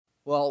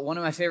Well, one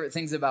of my favorite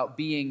things about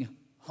being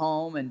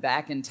home and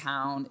back in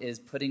town is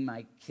putting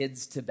my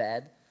kids to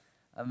bed.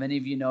 Many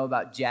of you know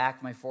about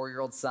Jack, my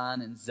 4-year-old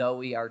son, and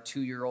Zoe, our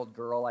 2-year-old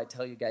girl. I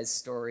tell you guys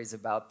stories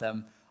about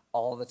them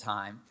all the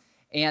time.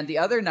 And the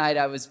other night,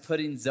 I was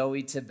putting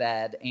Zoe to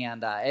bed,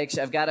 and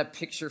actually, I've got a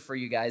picture for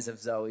you guys of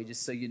Zoe,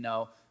 just so you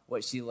know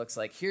what she looks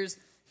like. Here's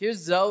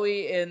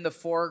Zoe in the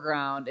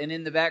foreground, and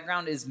in the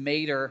background is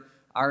Mater,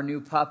 our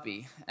new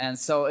puppy. And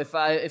so if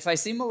I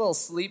seem a little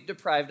sleep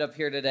deprived up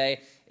here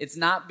today, it's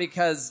not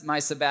because my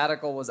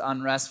sabbatical was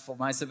unrestful.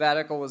 My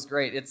sabbatical was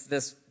great. It's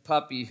this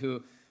puppy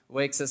who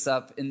wakes us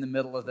up in the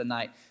middle of the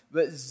night.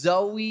 But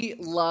Zoe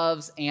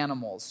loves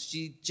animals.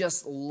 She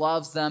just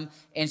loves them,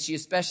 and she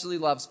especially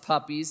loves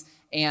puppies.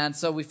 And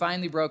so we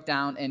finally broke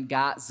down and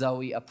got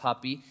Zoe a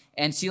puppy.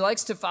 And she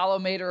likes to follow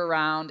Mater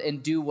around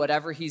and do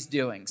whatever he's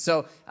doing.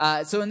 So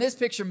in this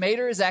picture,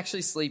 Mater is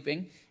actually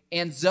sleeping,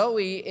 and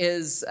Zoe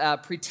is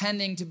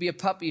pretending to be a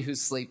puppy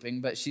who's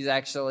sleeping, but she's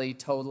actually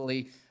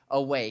totally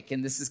awake.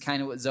 And this is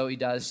kind of what Zoe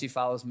does. She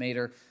follows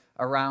Mater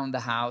around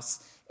the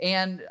house.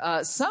 And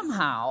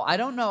somehow, I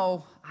don't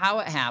know how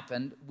it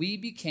happened, we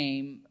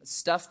became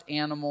stuffed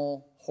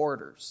animal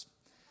hoarders.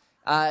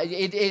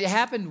 It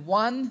happened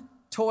one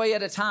toy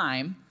at a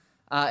time.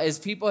 As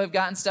people have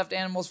gotten stuffed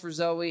animals for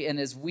Zoe, and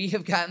as we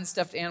have gotten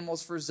stuffed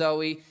animals for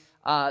Zoe,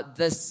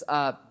 this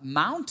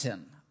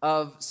mountain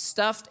of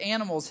stuffed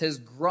animals has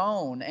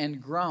grown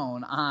and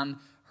grown on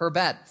her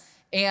bed.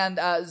 And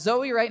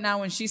Zoe right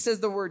now, when she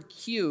says the word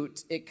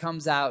cute, it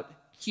comes out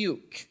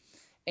cuke.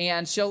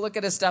 And she'll look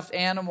at a stuffed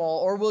animal,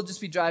 or we'll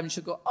just be driving,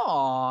 she'll go,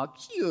 "Aw,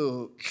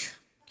 cuke,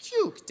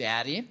 cuke,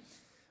 Daddy."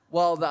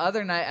 Well, the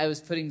other night I was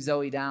putting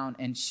Zoe down,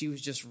 and she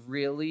was just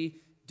really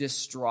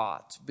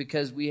distraught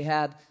because we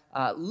had,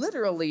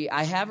 literally,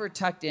 I have her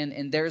tucked in,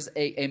 and there's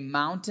a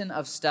mountain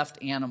of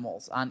stuffed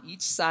animals on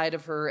each side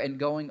of her and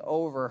going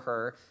over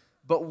her,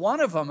 but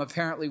one of them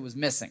apparently was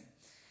missing.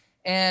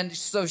 And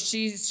so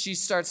she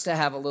starts to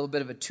have a little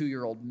bit of a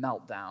 2-year-old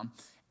meltdown.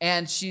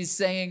 And she's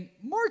saying,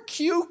 "More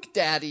cuke,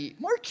 Daddy,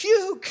 more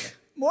cuke,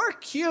 more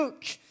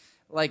cuke."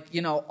 Like,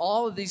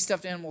 all of these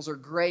stuffed animals are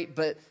great,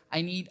 but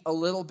I need a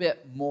little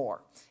bit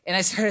more. And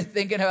I started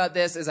thinking about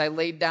this as I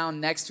laid down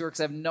next to her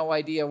because I have no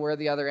idea where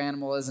the other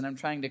animal is, and I'm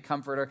trying to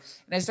comfort her.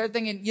 And I started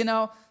thinking,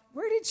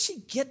 where did she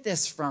get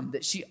this from,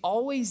 that she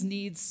always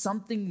needs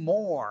something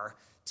more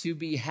to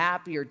be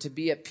happy or to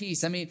be at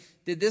peace? I mean,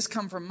 did this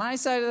come from my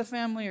side of the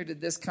family, or did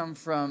this come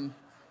from,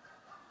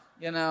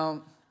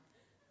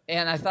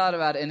 And I thought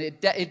about it, and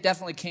it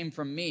definitely came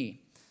from me.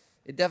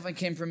 It definitely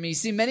came from me.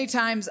 See, many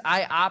times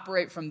I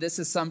operate from this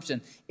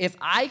assumption. If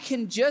I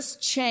can just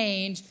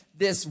change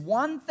this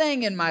one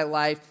thing in my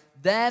life,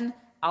 then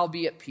I'll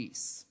be at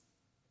peace.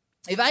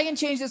 If I can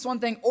change this one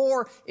thing,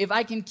 or if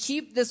I can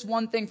keep this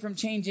one thing from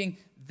changing,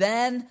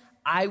 then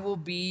I will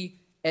be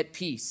at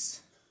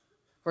peace.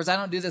 Of course, I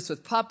don't do this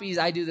with puppies.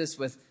 I do this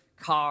with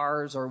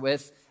cars, or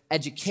with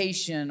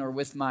education, or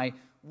with my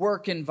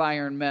work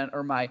environment,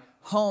 or my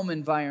home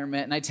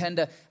environment. And I tend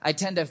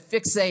to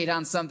fixate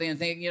on something and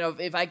think,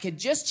 if I could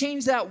just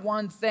change that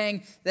one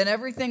thing, then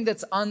everything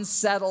that's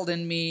unsettled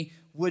in me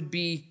would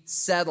be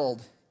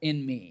settled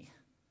in me.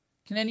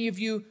 Can any of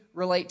you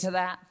relate to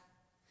that?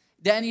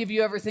 Do any of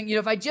you ever think,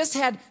 if I just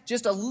had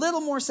just a little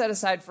more set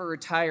aside for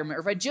retirement,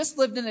 or if I just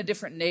lived in a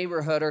different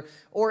neighborhood,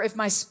 or if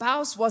my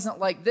spouse wasn't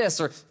like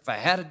this, or if I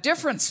had a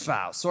different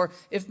spouse, or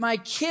if my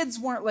kids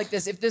weren't like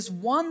this, if this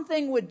one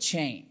thing would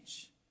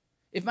change,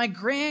 if my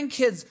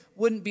grandkids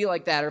wouldn't be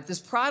like that, or if this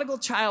prodigal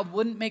child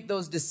wouldn't make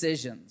those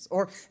decisions,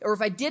 or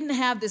if I didn't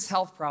have this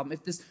health problem,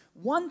 if this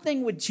one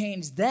thing would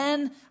change,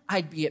 then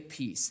I'd be at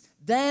peace.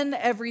 Then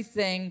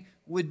everything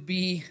would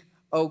be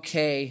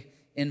okay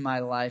in my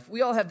life.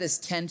 We all have this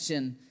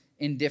tension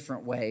in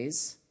different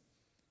ways,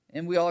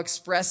 and we all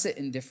express it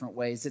in different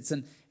ways. It's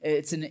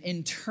an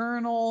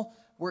internal,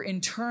 we're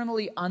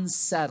internally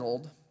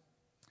unsettled,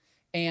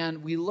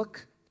 and we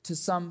look to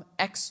some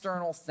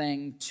external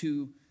thing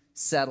to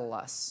settle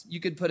us. You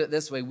could put it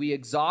this way: we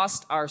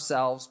exhaust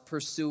ourselves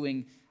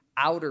pursuing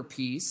outer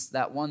peace,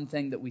 that one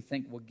thing that we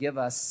think will give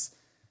us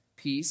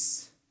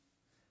peace.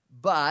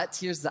 But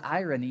here's the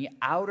irony: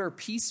 outer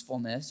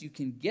peacefulness, you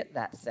can get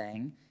that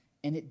thing,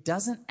 and it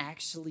doesn't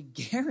actually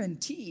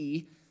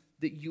guarantee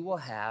that you will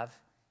have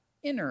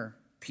inner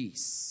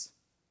peace.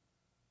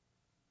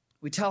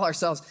 We tell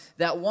ourselves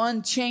that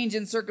one change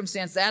in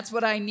circumstance, that's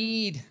what I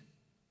need.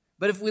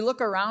 But if we look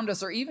around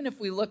us, or even if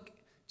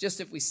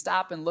we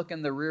stop and look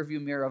in the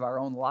rearview mirror of our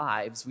own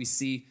lives, we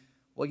see,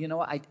 well, you know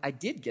what? I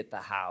did get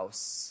the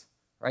house,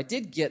 or I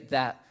did get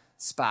that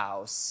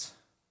spouse,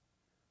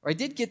 or I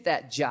did get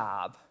that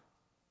job.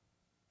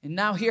 And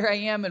now here I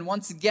am, and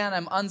once again,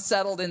 I'm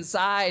unsettled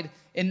inside,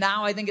 and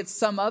now I think it's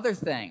some other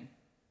thing.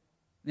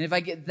 And if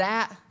I get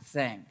that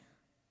thing,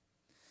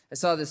 I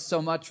saw this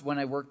so much when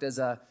I worked as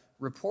a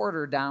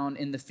reporter down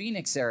in the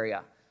Phoenix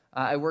area.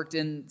 I worked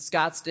in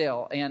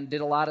Scottsdale and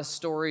did a lot of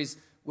stories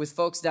with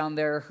folks down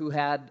there who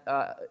had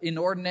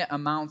inordinate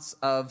amounts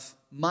of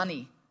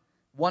money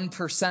One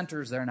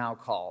percenters, they're now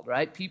called,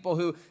 right? People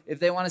who, if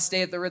they want to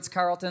stay at the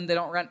Ritz-Carlton, they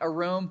don't rent a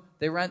room,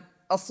 they rent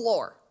a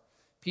floor.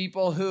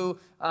 People who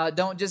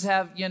don't just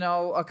have,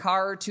 a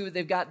car or two,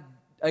 they've got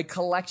a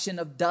collection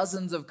of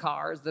dozens of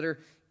cars that are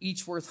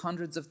each worth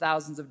hundreds of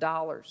thousands of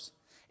dollars.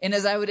 And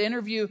as I would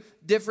interview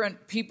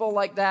different people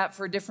like that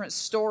for different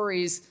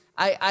stories,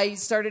 I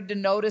started to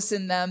notice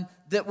in them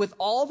that with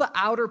all the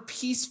outer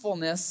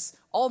peacefulness,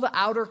 all the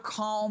outer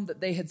calm that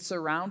they had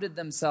surrounded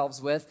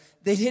themselves with,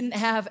 they didn't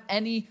have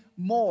any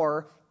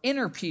more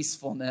inner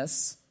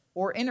peacefulness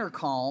or inner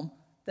calm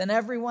than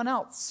everyone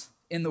else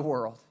in the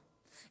world.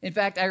 In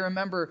fact, I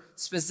remember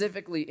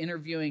specifically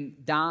interviewing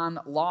Don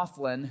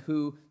Laughlin,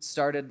 who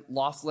started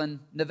Laughlin,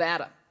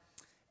 Nevada.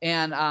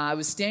 And I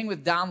was staying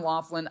with Don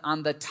Laughlin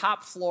on the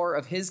top floor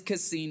of his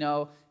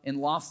casino in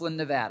Laughlin,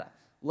 Nevada,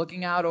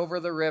 looking out over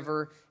the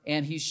river,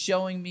 and he's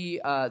showing me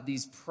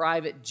these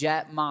private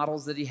jet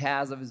models that he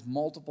has of his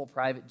multiple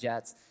private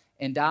jets.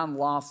 And Don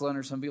Laughlin,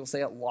 or some people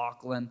say it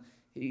Laughlin,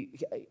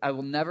 I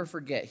will never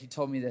forget, he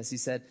told me this. He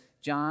said,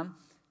 John,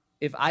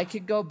 if I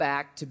could go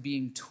back to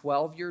being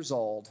 12 years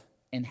old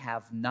and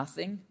have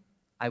nothing,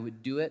 I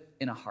would do it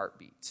in a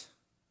heartbeat.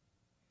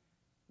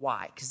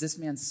 Why? Because this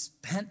man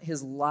spent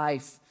his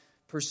life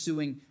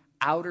pursuing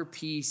outer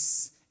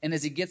peace, and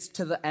as he gets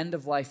to the end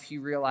of life, he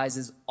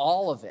realizes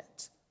all of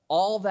it,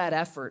 all that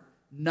effort,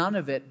 none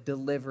of it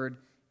delivered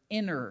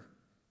inner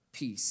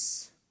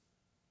peace.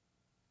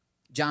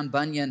 John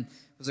Bunyan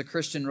was a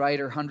Christian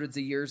writer hundreds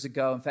of years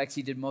ago. In fact,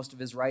 he did most of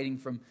his writing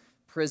from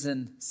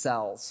prison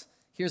cells.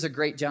 Here's a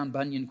great John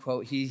Bunyan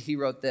quote. He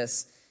wrote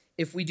this: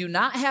 if we do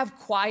not have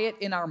quiet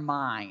in our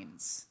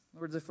minds, in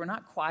other words, if we're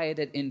not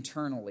quieted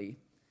internally,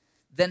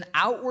 then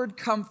outward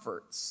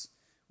comforts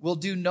will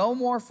do no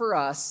more for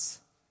us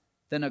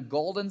than a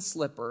golden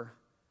slipper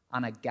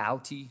on a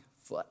gouty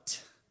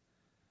foot.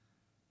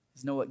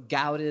 You know what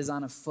gout is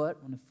on a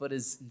foot? When a foot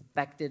is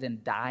infected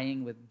and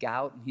dying with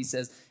gout. And he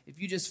says, if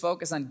you just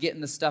focus on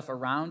getting the stuff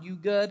around you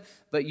good,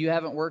 but you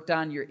haven't worked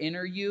on your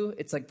inner you,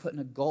 it's like putting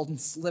a golden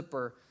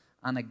slipper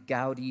on a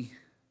gouty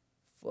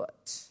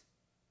foot.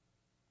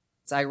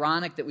 It's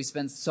ironic that we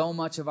spend so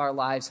much of our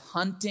lives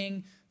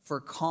hunting for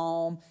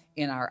calm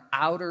in our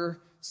outer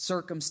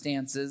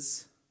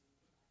circumstances,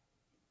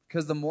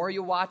 because the more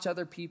you watch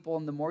other people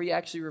and the more you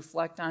actually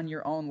reflect on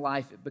your own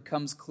life, it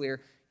becomes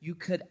clear you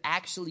could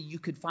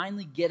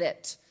finally get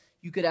it.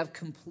 You could have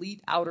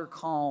complete outer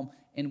calm,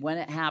 and when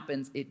it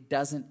happens, it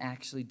doesn't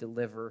actually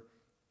deliver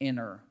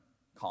inner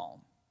calm.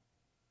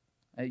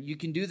 You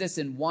can do this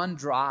in one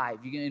drive.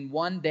 In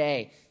one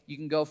day, you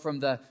can go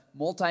from the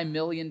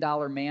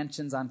multi-million-dollar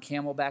mansions on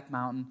Camelback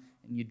Mountain,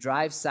 and you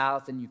drive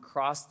south and you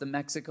cross the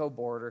Mexico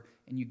border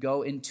and you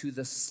go into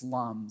the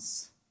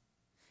slums.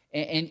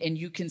 And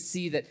you can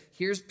see that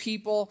here's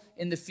people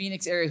in the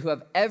Phoenix area who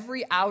have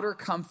every outer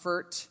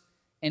comfort,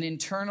 and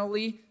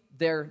internally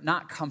they're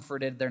not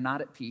comforted, they're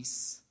not at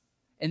peace.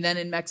 And then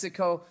in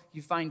Mexico,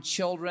 you find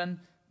children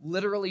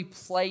literally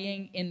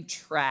playing in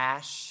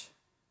trash,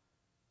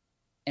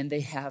 and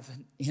they have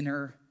an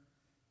inner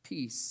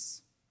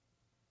peace.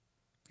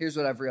 Here's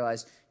what I've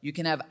realized. You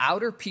can have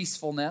outer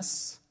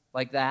peacefulness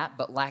like that,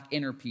 but lack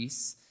inner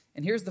peace.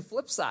 And here's the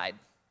flip side.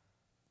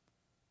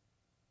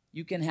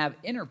 You can have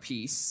inner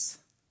peace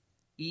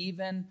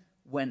even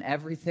when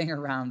everything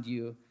around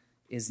you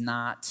is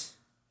not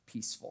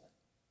peaceful.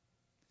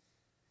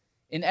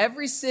 In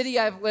every city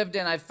I've lived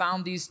in, I've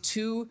found these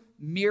two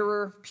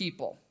mirror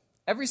people.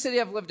 Every city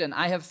I've lived in,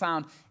 I have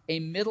found a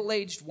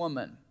middle-aged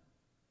woman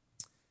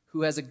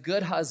who has a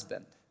good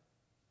husband,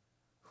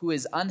 who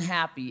is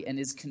unhappy and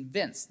is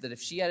convinced that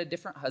if she had a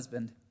different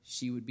husband,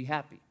 she would be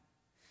happy.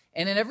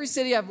 And in every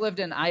city I've lived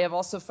in, I have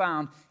also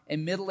found a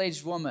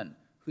middle-aged woman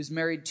who's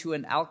married to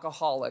an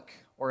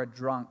alcoholic or a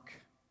drunk.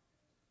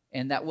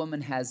 And that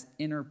woman has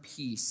inner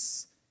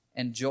peace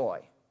and joy.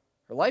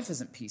 Her life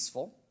isn't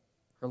peaceful.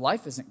 Her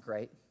life isn't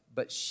great,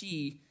 but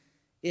she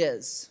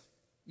is.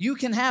 You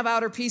can have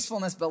outer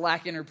peacefulness but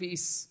lack inner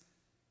peace.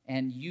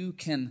 And you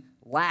can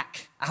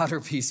lack outer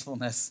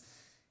peacefulness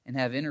and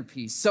have inner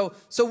peace. So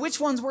which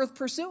one's worth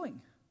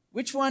pursuing?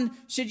 Which one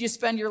should you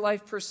spend your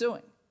life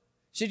pursuing?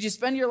 Should you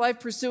spend your life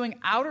pursuing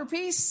outer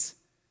peace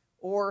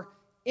or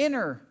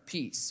inner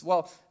peace?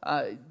 Well,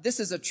 this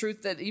is a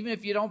truth that even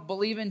if you don't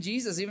believe in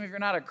Jesus, even if you're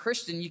not a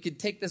Christian, you could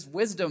take this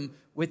wisdom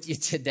with you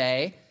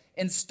today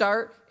and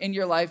start in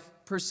your life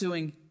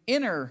pursuing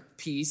inner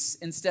peace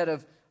instead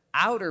of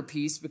outer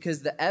peace,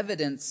 because the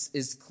evidence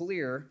is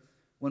clear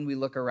when we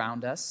look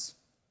around us.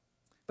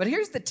 But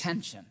here's the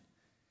tension.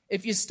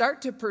 If you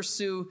start to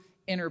pursue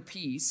inner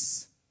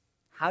peace,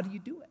 how do you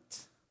do it?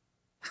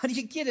 How do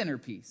you get inner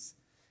peace?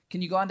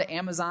 Can you go onto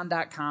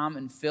Amazon.com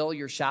and fill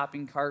your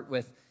shopping cart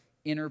with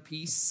inner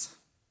peace?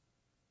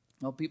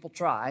 Well, people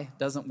try. It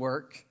doesn't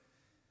work.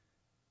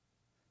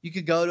 You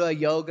could go to a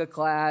yoga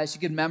class. You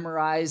could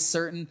memorize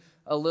certain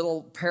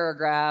little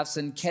paragraphs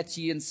and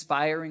catchy,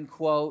 inspiring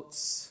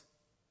quotes.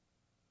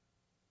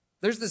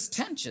 There's this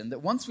tension that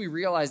once we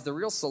realize the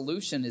real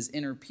solution is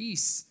inner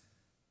peace,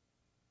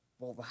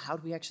 well, how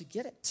do we actually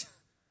get it?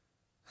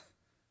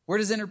 Where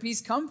does inner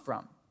peace come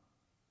from?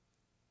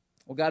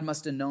 Well, God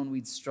must have known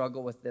we'd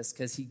struggle with this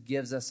because he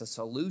gives us a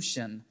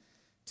solution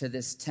to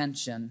this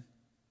tension.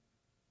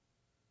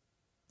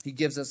 He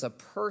gives us a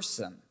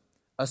person,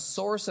 a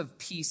source of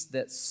peace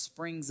that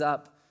springs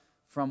up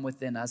from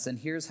within us. And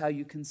here's how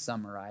you can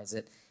summarize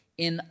it.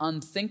 In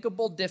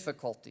unthinkable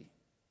difficulty,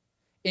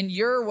 in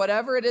your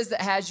whatever it is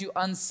that has you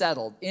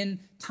unsettled,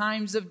 in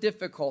times of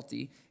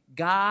difficulty,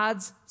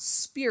 God's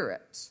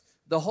Spirit,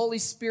 the Holy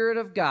Spirit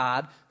of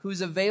God,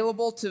 who's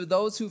available to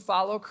those who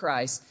follow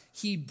Christ,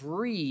 he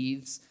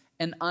breathes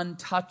an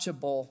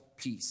untouchable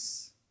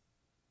peace.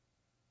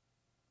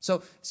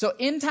 So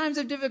in times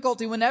of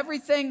difficulty, when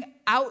everything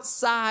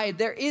outside,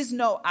 there is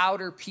no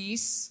outer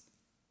peace,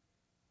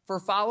 for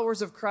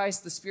followers of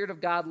Christ, the Spirit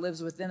of God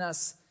lives within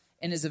us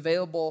and is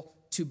available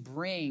to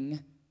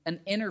bring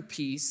an inner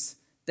peace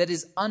that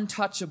is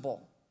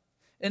untouchable.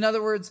 In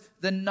other words,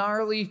 the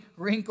gnarly,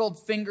 wrinkled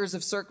fingers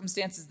of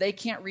circumstances, they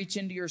can't reach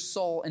into your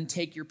soul and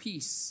take your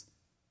peace,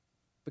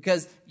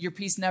 because your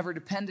peace never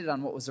depended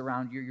on what was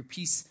around you. Your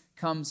peace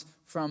comes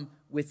from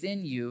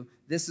within you.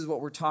 This is what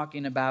we're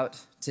talking about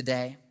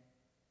today.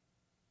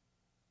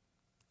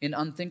 In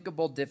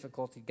unthinkable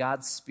difficulty,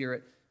 God's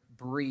Spirit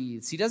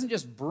breathes. He doesn't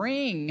just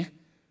bring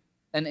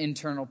an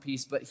internal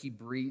peace, but he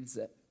breathes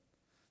it.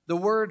 The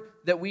word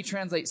that we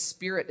translate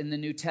spirit in the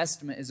New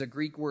Testament is a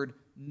Greek word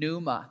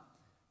pneuma,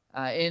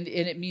 and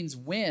it means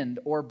wind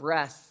or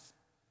breath.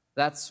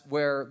 That's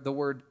where the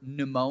word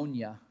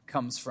pneumonia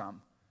comes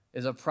from,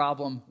 is a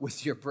problem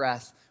with your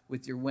breath,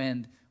 with your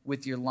wind,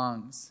 with your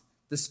lungs.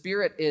 The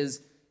Spirit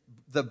is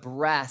the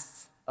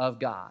breath of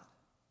God.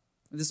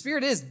 The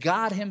Spirit is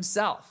God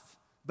himself,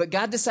 but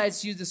God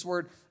decides to use this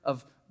word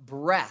of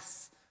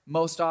breath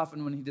most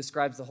often when he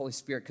describes the Holy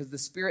Spirit, because the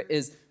Spirit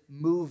is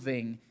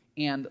moving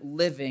and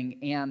living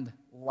and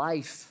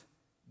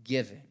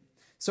life-giving.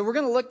 So we're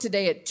going to look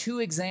today at two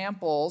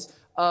examples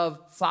of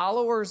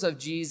followers of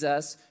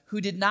Jesus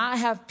who did not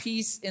have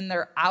peace in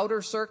their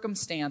outer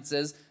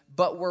circumstances,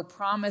 but were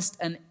promised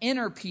an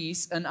inner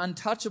peace, an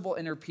untouchable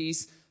inner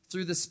peace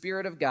through the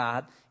Spirit of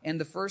God. And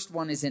the first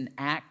one is in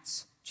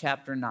Acts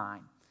chapter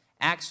 9.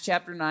 Acts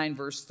chapter 9,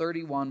 verse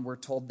 31, we're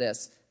told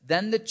this: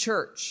 Then the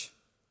church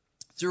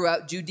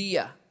throughout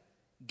Judea,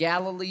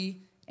 Galilee,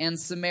 and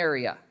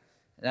Samaria.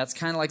 That's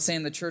kind of like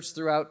saying the church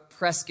throughout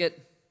Prescott,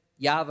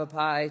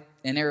 Yavapai,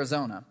 and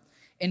Arizona,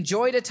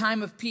 enjoyed a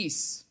time of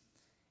peace.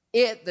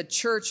 The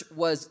church,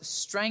 was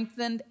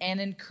strengthened and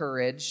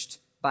encouraged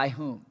by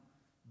whom?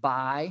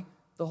 By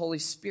the Holy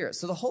Spirit.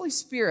 So the Holy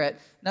Spirit,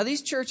 now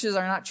these churches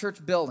are not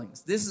church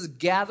buildings. This is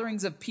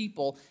gatherings of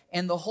people,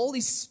 and the Holy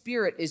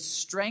Spirit is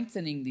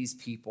strengthening these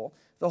people.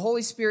 The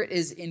Holy Spirit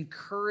is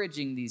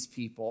encouraging these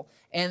people,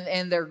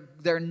 and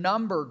their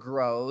number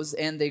grows,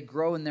 and they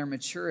grow in their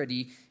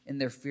maturity in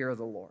their fear of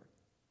the Lord.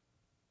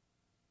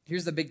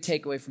 Here's the big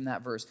takeaway from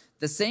that verse.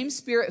 The same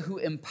Spirit who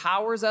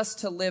empowers us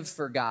to live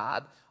for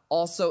God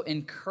also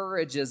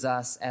encourages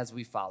us as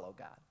we follow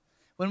God.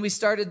 When we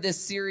started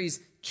this series,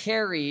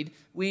 Carried,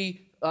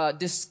 we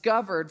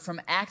discovered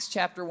from Acts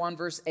chapter 1,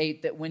 verse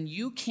 8, that when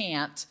you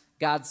can't,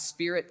 God's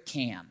Spirit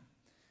can.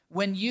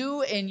 When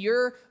you in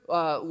your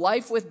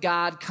life with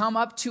God come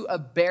up to a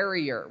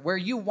barrier where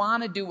you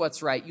want to do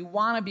what's right, you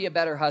want to be a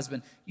better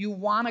husband, you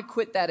want to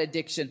quit that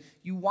addiction,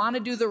 you want to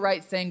do the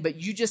right thing, but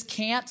you just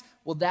can't,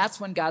 well, that's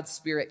when God's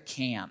Spirit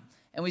can.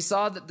 And we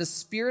saw that the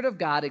Spirit of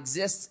God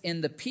exists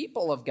in the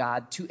people of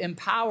God to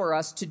empower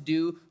us to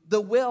do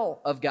the will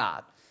of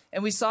God.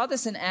 And we saw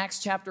this in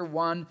Acts chapter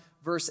 1,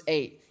 verse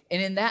 8.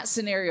 And in that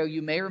scenario,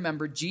 you may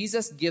remember,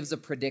 Jesus gives a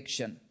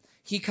prediction.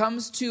 He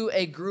comes to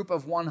a group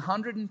of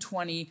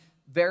 120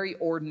 very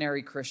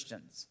ordinary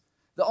Christians.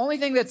 The only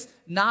thing that's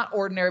not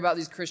ordinary about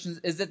these Christians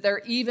is that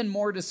they're even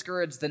more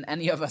discouraged than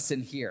any of us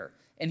in here.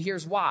 And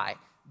here's why.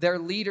 Their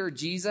leader,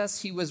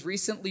 Jesus, he was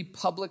recently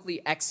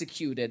publicly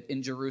executed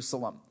in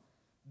Jerusalem.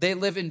 They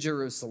live in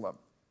Jerusalem.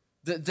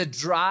 The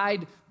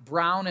dried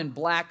brown and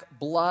black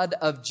blood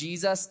of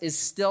Jesus is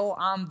still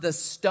on the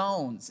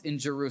stones in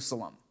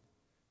Jerusalem.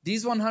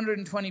 These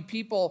 120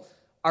 people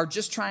are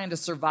just trying to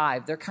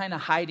survive. They're kind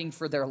of hiding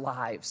for their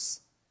lives.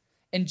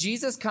 And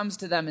Jesus comes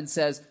to them and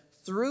says,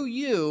 through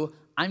you,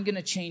 I'm going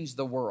to change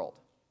the world.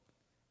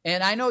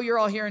 And I know you're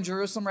all here in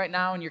Jerusalem right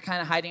now and you're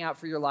kind of hiding out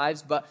for your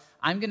lives, but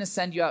I'm going to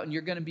send you out and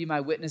you're going to be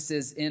my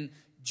witnesses in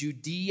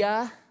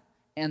Judea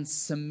and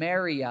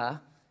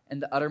Samaria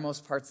and the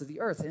uttermost parts of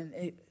the earth. And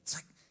it's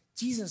like,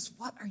 Jesus,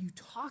 what are you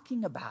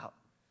talking about?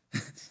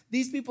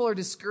 These people are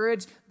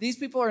discouraged. These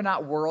people are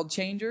not world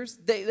changers.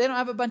 They don't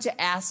have a bunch of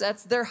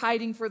assets. They're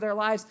hiding for their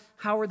lives.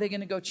 How are they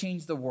going to go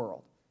change the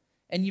world?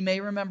 And you may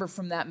remember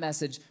from that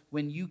message,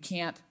 when you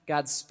can't,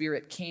 God's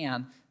Spirit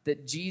can,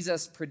 that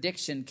Jesus'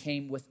 prediction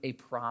came with a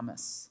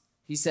promise.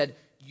 He said,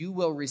 you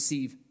will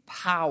receive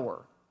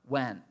power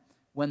when?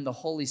 When the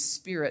Holy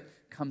Spirit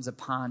comes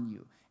upon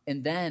you.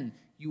 And then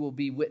you will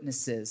be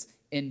witnesses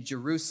in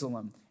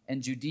Jerusalem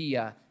and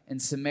Judea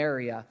and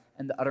Samaria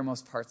and the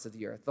uttermost parts of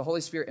the earth. The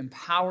Holy Spirit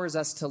empowers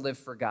us to live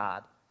for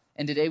God.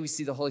 And today we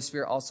see the Holy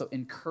Spirit also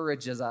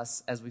encourages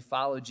us as we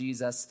follow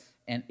Jesus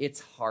and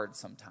it's hard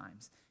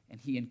sometimes. And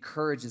he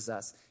encourages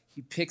us.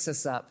 He picks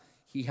us up.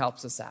 He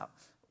helps us out.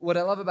 What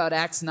I love about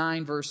Acts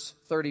 9, verse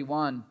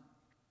 31,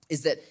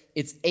 is that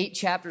it's 8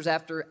 chapters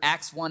after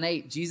Acts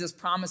 1:8. Jesus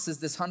promises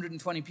this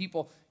 120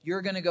 people,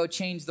 you're going to go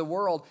change the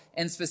world.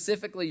 And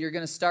specifically, you're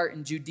going to start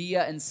in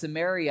Judea and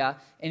Samaria.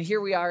 And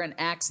here we are in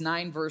Acts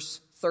 9,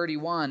 verse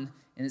 31.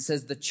 And it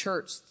says, the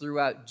church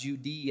throughout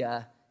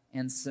Judea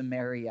and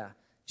Samaria.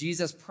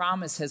 Jesus'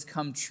 promise has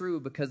come true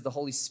because the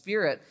Holy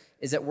Spirit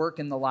is at work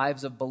in the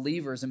lives of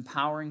believers,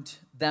 empowering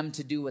them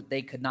to do what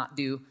they could not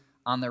do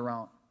on their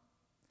own.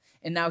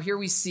 And now here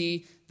we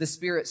see the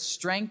Spirit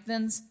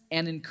strengthens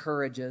and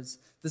encourages.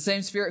 The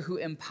same Spirit who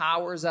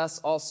empowers us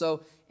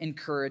also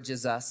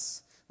encourages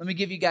us. Let me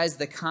give you guys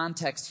the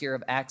context here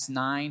of Acts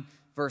 9,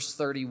 verse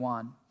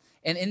 31.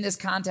 And in this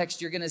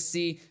context, you're going to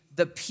see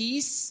the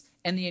peace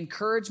and the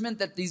encouragement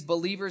that these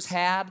believers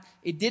had.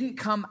 It didn't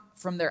come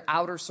from their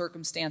outer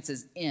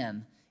circumstances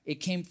it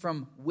came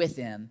from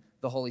within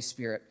the Holy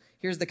Spirit.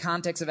 Here's the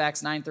context of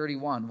Acts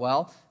 9:31.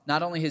 Well,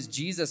 not only has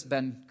Jesus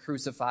been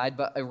crucified,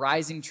 but a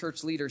rising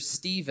church leader,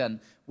 Stephen,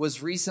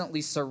 was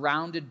recently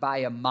surrounded by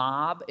a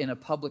mob in a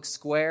public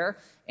square.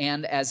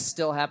 And as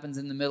still happens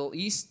in the Middle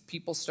East,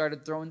 people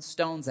started throwing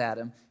stones at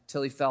him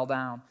till he fell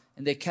down.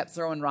 And they kept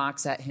throwing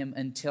rocks at him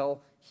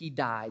until he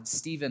died.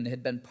 Stephen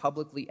had been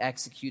publicly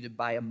executed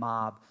by a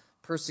mob.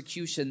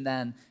 Persecution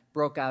then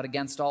broke out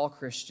against all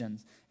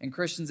Christians. And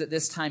Christians at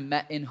this time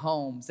met in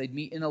homes. They'd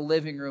meet in a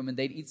living room, and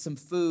they'd eat some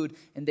food,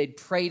 and they'd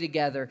pray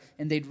together,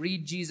 and they'd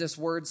read Jesus'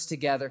 words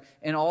together.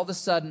 And all of a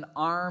sudden,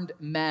 armed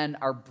men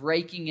are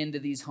breaking into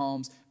these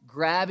homes,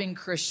 grabbing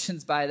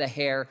Christians by the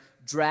hair,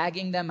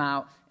 dragging them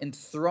out, and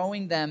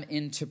throwing them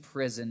into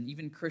prison.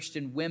 Even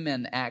Christian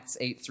women, Acts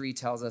 8:3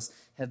 tells us,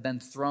 have been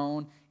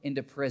thrown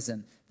into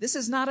prison. This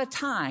is not a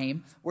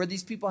time where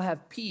these people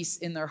have peace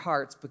in their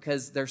hearts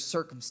because their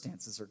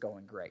circumstances are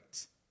going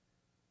great.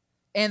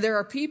 And there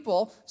are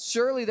people,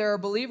 surely there are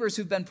believers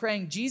who've been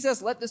praying, Jesus,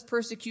 let this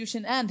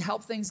persecution end,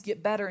 help things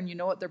get better. And you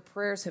know what? Their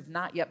prayers have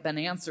not yet been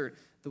answered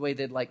the way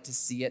they'd like to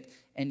see it.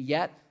 And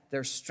yet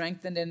they're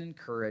strengthened and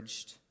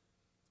encouraged.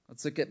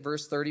 Let's look at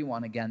verse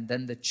 31 again.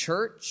 Then the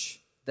church,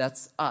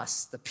 that's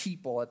us, the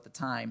people at the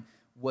time,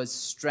 was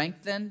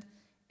strengthened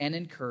and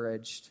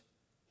encouraged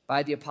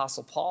by the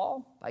Apostle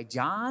Paul, by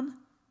John,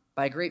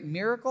 by a great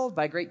miracle,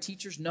 by great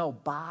teachers? No,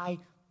 by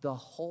the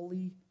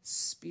Holy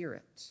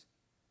Spirit.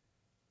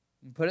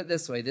 And put it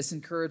this way, this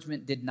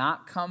encouragement did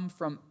not come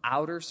from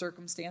outer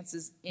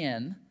circumstances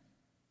the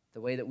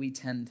way that we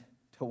tend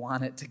to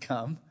want it to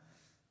come.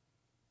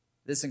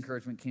 This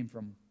encouragement came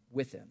from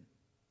within.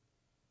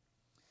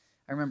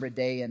 I remember a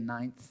day in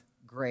 9th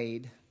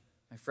grade,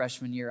 my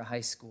freshman year of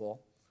high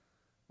school,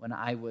 when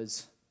I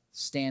was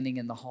standing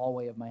in the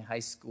hallway of my high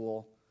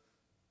school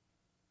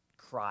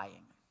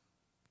crying.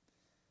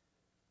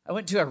 I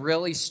went to a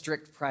really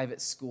strict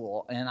private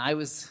school, and I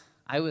was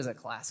a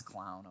class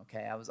clown,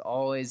 okay? I was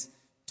always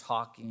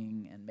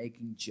talking and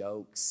making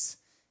jokes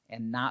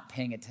and not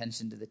paying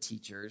attention to the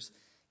teachers.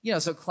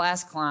 So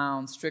class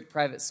clown, strict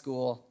private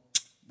school,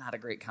 not a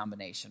great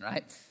combination,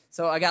 right?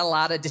 So I got a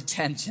lot of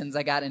detentions.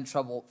 I got in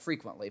trouble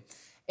frequently.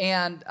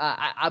 And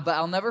but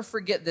I'll never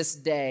forget this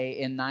day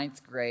in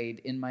 9th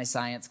grade in my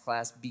science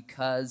class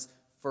because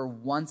for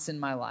once in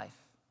my life,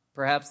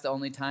 perhaps the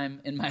only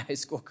time in my high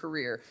school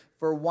career,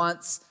 for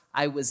once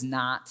I was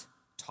not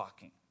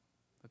talking.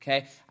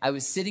 Okay, I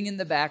was sitting in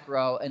the back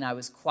row, and I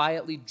was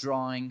quietly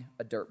drawing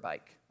a dirt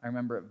bike. I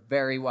remember it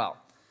very well.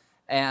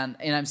 And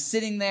I'm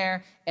sitting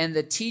there, and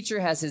the teacher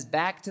has his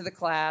back to the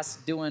class,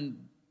 doing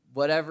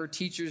whatever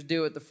teachers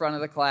do at the front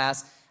of the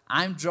class.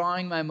 I'm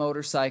drawing my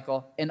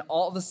motorcycle, and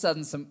all of a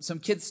sudden, some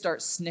kids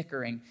start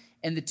snickering,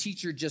 and the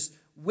teacher just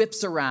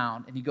whips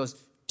around, and he goes,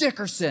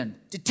 Dickerson,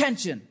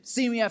 detention,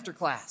 see me after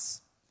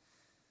class.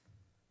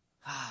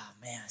 Oh,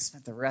 man, I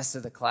spent the rest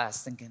of the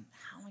class thinking,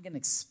 how am I going to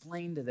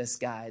explain to this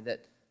guy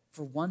that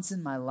for once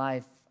in my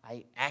life,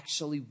 I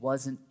actually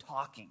wasn't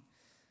talking?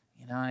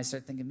 I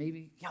started thinking,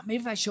 maybe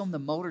if I show him the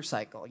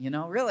motorcycle,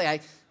 really, I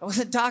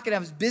wasn't talking. I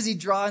was busy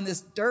drawing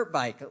this dirt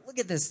bike. Look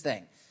at this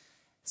thing.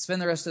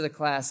 Spend the rest of the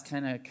class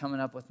kind of coming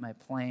up with my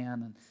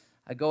plan. And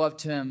I go up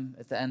to him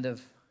at the end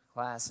of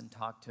class and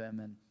talk to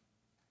him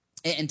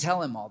and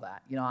tell him all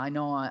that. I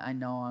know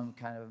I'm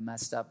kind of a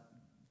messed up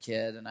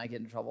kid and I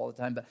get in trouble all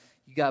the time, but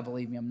you got to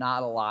believe me, I'm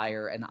not a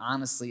liar. And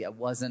honestly, I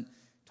wasn't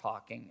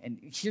talking. And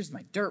here's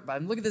my dirt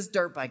bike. Look at this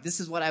dirt bike. This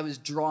is what I was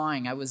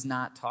drawing. I was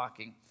not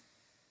talking.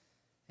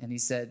 And he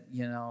said,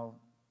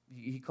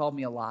 he called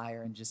me a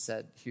liar and just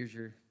said, here's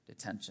your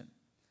detention.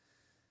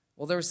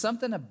 Well, there was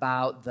something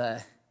about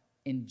the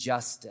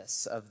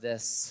injustice of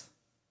this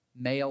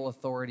male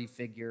authority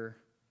figure,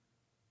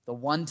 the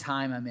one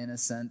time I'm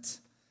innocent,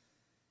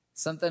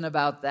 something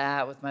about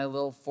that with my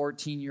little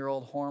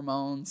 14-year-old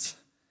hormones.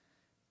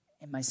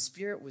 And my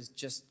spirit was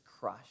just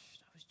crushed.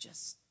 I was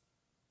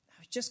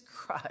just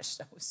crushed.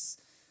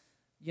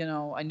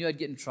 I knew I'd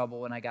get in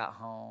trouble when I got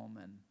home.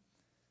 And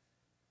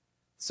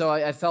so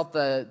I felt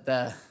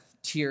the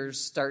tears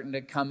starting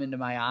to come into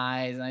my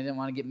eyes, and I didn't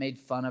want to get made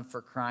fun of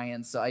for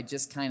crying, so I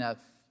just kind of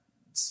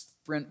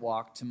sprint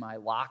walked to my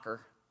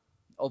locker,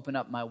 open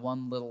up my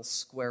one little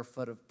square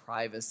foot of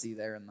privacy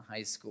there in the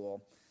high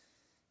school,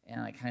 and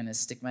I kind of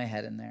stick my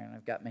head in there, and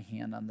I've got my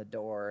hand on the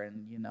door,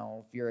 and, you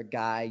know, if you're a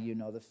guy, you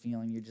know the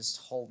feeling. You're just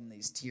holding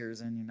these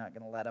tears in. You're not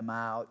going to let them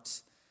out.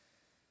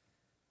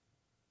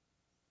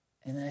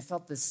 And then I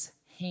felt this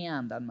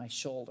hand on my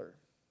shoulder,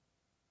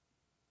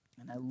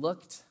 and I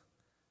looked,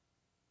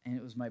 and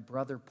it was my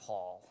brother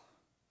Paul.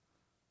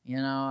 You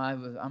know,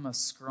 I'm a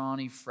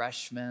scrawny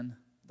freshman,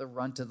 the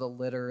runt of the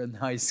litter in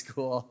high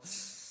school.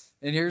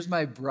 And here's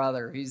my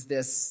brother. He's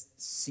this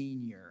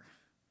senior.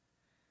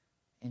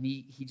 And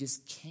he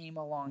just came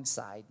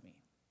alongside me,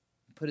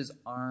 put his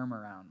arm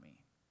around me,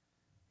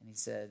 and he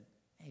said,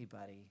 "Hey,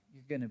 buddy,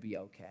 you're going to be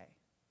okay.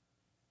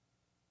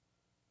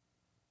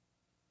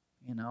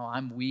 You know,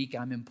 I'm weak,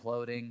 I'm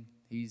imploding.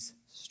 He's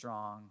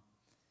strong."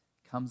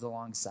 Comes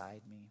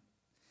alongside me.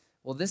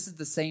 Well, this is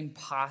the same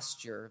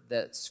posture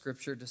that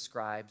Scripture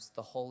describes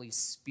the Holy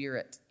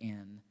Spirit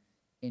in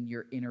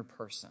your inner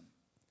person.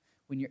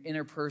 When your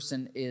inner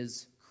person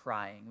is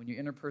crying, when your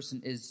inner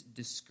person is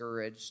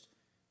discouraged,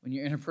 when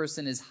your inner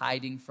person is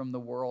hiding from the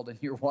world in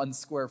your 1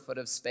 square foot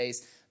of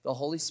space, the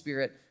Holy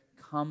Spirit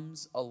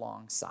comes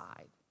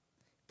alongside,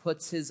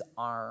 puts his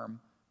arm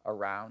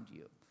around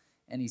you,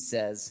 and he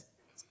says,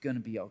 "It's going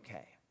to be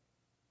okay.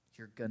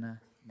 You're going to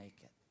make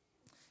it."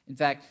 In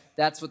fact,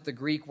 that's what the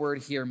Greek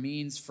word here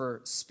means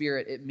for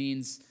spirit. It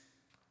means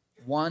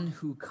one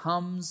who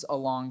comes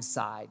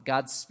alongside.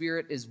 God's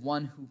Spirit is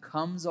one who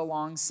comes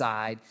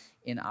alongside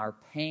in our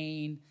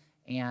pain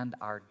and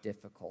our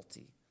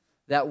difficulty.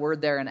 That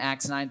word there in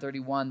Acts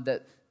 9:31,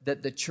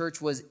 that the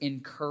church was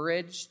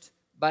encouraged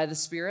by the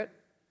Spirit,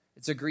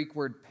 it's a Greek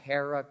word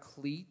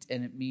paraclete,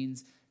 and it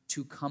means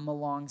to come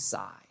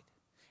alongside.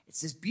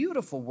 It's this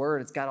beautiful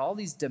word. It's got all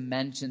these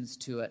dimensions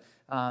to it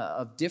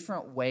of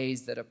different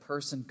ways that a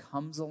person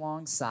comes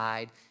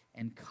alongside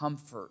and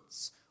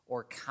comforts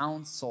or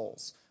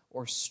counsels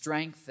or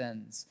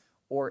strengthens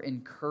or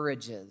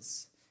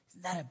encourages.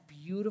 Isn't that a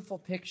beautiful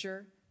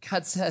picture?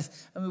 God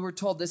says, I mean, we're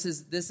told this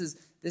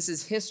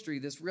is history.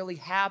 This really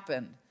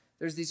happened.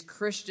 There's these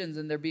Christians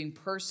and they're being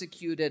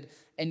persecuted,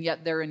 and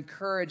yet they're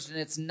encouraged, and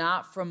it's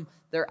not from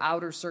their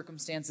outer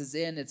circumstances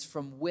it's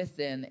from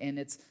within, and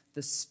it's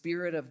the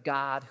Spirit of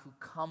God who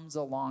comes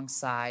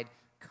alongside,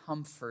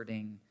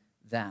 comforting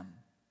them.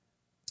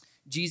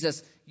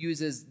 Jesus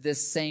uses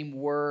this same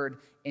word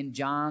in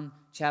John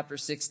chapter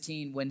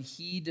 16 when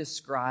he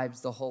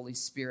describes the Holy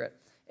Spirit.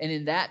 And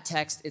in that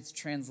text, it's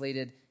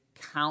translated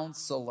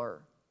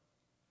counselor.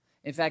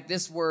 In fact,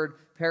 this word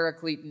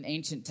paraclete in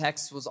ancient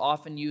texts was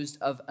often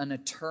used of an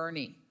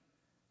attorney.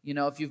 You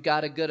know, if you've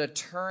got a good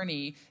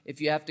attorney,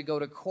 if you have to go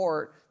to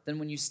court, then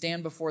when you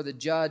stand before the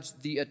judge,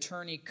 the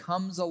attorney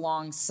comes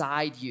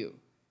alongside you.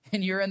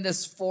 And you're in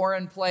this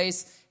foreign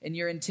place, and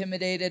you're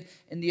intimidated,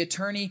 and the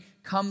attorney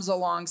comes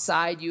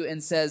alongside you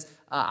and says,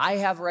 I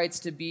have rights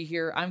to be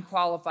here. I'm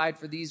qualified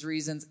for these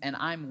reasons, and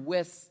I'm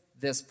with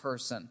this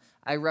person.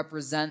 I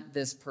represent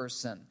this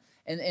person.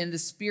 And the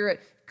Spirit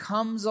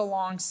comes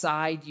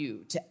alongside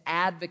you to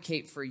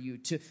advocate for you,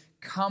 to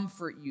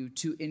comfort you,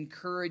 to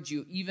encourage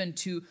you, even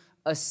to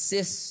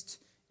assist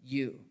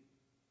you.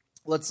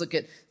 Let's look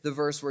at the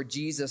verse where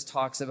Jesus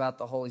talks about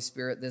the Holy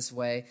Spirit this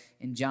way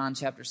in John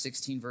chapter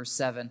 16, verse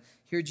 7.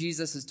 Here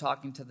Jesus is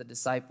talking to the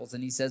disciples,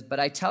 and he says, "But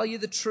I tell you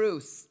the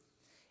truth,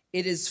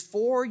 it is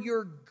for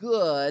your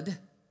good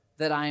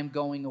that I am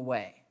going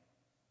away."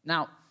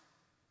 Now,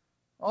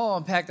 I'll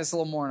unpack this a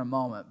little more in a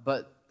moment,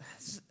 but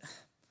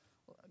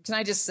can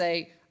I just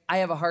say, I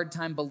have a hard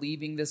time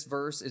believing this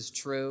verse is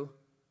true.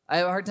 I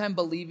have a hard time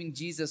believing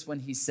Jesus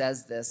when he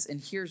says this, and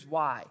here's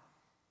why.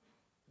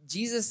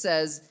 Jesus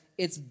says,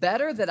 it's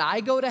better that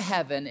I go to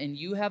heaven and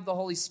you have the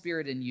Holy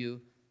Spirit in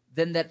you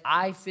than that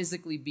I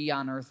physically be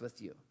on earth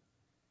with you.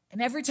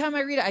 And every time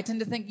I read it, I tend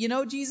to think, you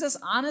know, Jesus,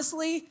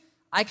 honestly,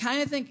 I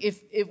kind of think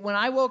if when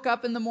I woke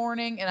up in the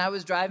morning and I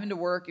was driving to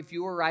work, if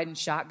you were riding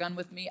shotgun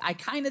with me, I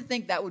kind of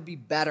think that would be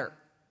better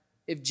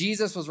if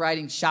Jesus was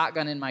riding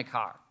shotgun in my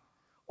car.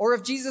 Or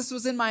if Jesus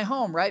was in my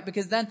home, right?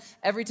 Because then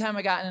every time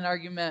I got in an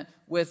argument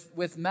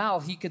with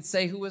Mel, he could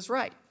say who was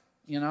right,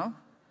 you know?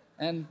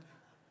 And,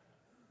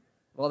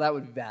 well, that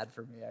would be bad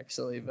for me,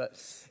 actually. But,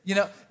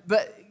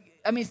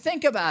 I mean,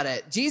 think about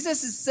it.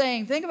 Jesus is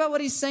saying, think about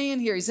what he's saying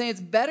here. He's saying it's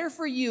better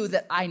for you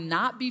that I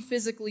not be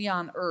physically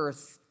on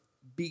earth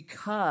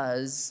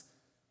because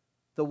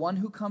the one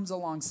who comes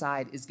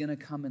alongside is going to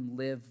come and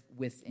live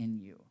within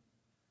you.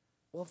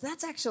 Well, if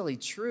that's actually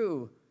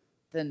true,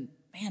 then,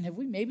 man, have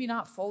we maybe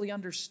not fully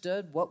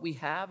understood what we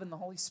have in the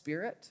Holy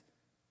Spirit?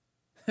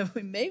 Have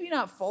we maybe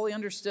not fully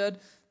understood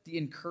the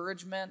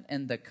encouragement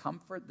and the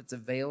comfort that's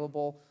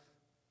available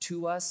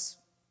to us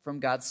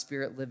from God's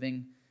Spirit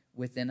living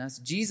within us?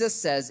 Jesus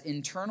says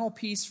internal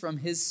peace from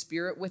his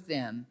Spirit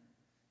within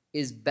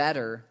is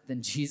better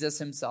than Jesus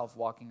himself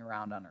walking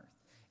around on earth.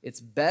 It's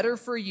better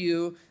for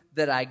you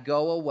that I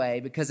go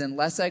away, because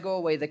unless I go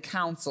away, the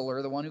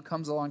counselor, the one who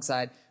comes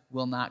alongside,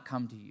 will not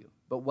come to you.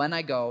 But when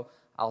I go,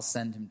 I'll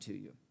send him to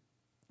you.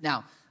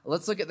 Now,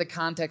 let's look at the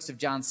context of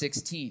John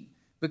 16.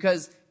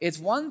 Because it's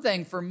one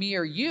thing for me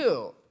or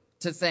you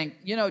to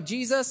think,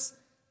 Jesus,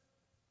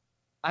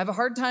 I have a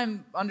hard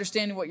time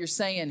understanding what you're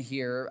saying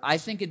here. I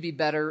think it'd be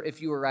better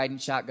if you were riding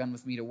shotgun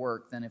with me to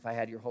work than if I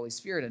had your Holy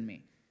Spirit in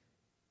me.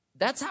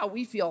 That's how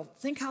we feel.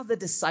 Think how the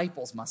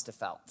disciples must have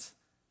felt.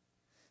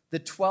 The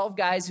 12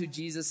 guys who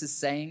Jesus is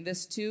saying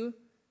this to,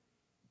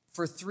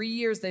 for 3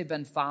 years they've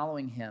been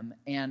following him,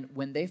 and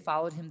when they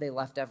followed him, they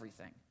left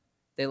everything.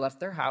 They left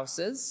their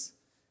houses,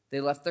 they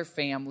left their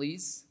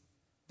families,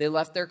 they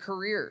left their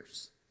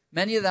careers.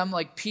 Many of them,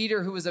 like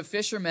Peter, who was a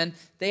fisherman,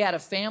 they had a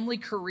family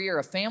career,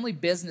 a family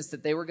business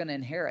that they were going to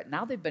inherit.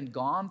 Now they've been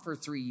gone for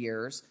 3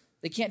 years.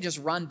 They can't just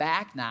run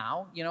back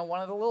now.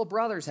 One of the little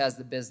brothers has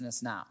the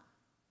business now.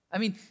 I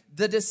mean,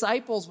 the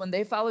disciples, when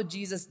they followed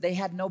Jesus, they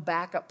had no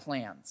backup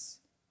plans.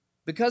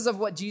 Because of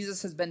what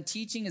Jesus has been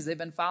teaching as they've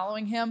been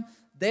following him,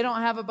 they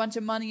don't have a bunch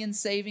of money in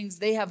savings.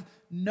 They have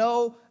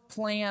no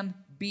plan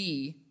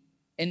B.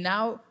 And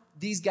now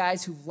these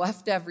guys who've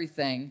left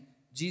everything,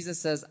 Jesus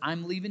says,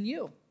 I'm leaving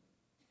you.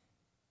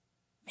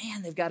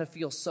 Man, they've got to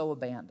feel so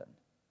abandoned.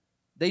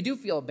 They do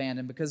feel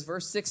abandoned because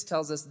verse 6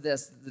 tells us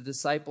this. The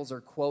disciples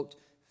are, quote,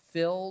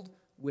 filled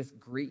with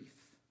grief.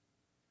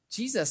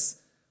 Jesus,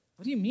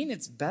 what do you mean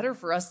it's better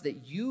for us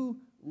that you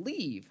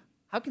leave?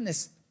 How can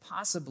this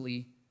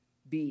possibly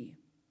be?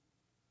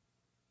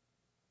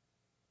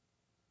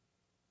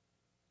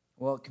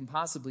 Well, it can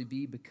possibly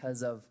be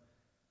because of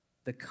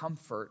the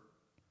comfort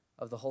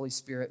of the Holy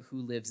Spirit who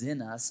lives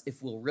in us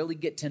if we'll really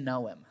get to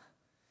know him,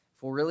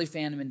 if we'll really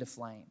fan him into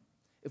flame,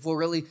 if we'll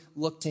really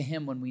look to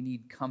him when we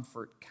need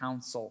comfort,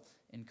 counsel,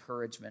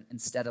 encouragement,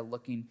 instead of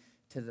looking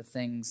to the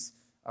things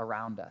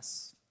around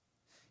us.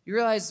 You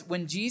realize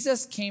when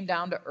Jesus came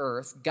down to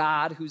earth,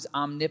 God, who's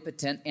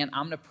omnipotent and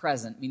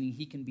omnipresent, meaning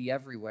he can be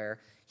everywhere,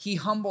 he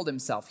humbled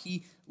himself.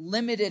 He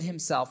limited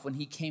himself when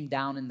he came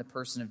down in the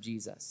person of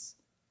Jesus.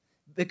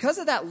 Because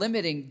of that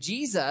limiting,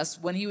 Jesus,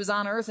 when he was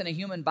on earth in a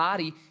human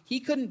body, he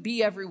couldn't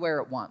be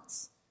everywhere at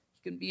once.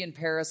 He couldn't be in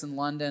Paris and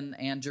London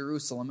and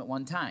Jerusalem at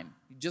one time.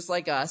 Just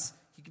like us,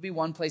 he could be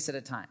one place at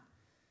a time.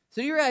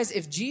 So you realize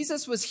if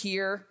Jesus was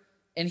here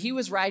and he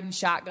was riding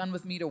shotgun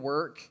with me to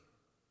work,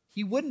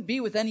 he wouldn't be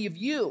with any of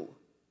you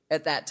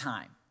at that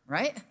time,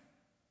 right?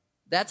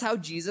 That's how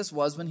Jesus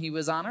was when he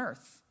was on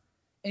earth.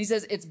 And he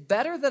says, it's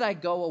better that I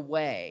go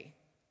away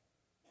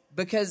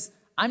because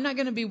I'm not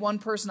going to be one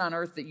person on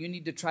earth that you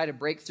need to try to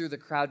break through the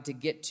crowd to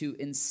get to.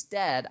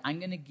 Instead, I'm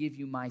going to give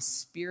you my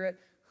Spirit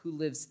who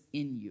lives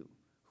in you,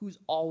 who's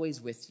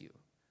always with you.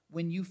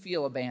 When you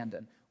feel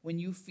abandoned, when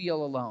you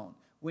feel alone,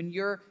 when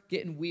you're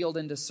getting wheeled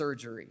into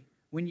surgery,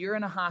 when you're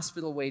in a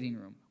hospital waiting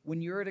room,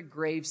 when you're at a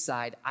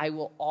graveside, I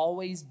will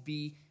always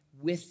be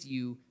with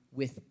you,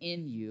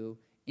 within you,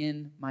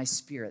 in my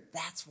Spirit.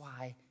 That's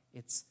why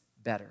it's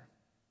better.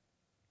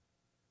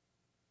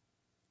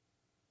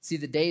 See,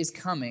 the day is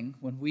coming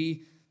when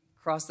we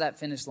cross that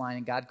finish line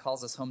and God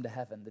calls us home to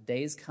heaven. The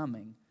day is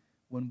coming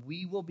when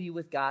we will be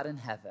with God in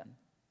heaven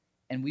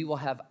and we will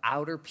have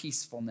outer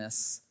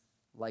peacefulness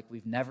like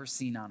we've never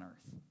seen on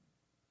earth.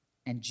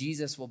 And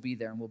Jesus will be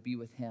there and we'll be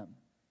with him.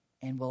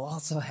 And we'll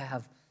also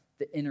have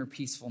the inner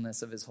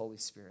peacefulness of his Holy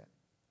Spirit.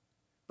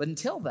 But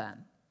until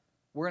then,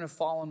 we're in a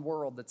fallen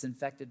world that's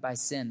infected by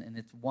sin, and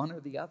it's one or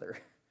the other.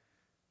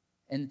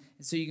 And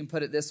so you can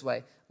put it this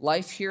way.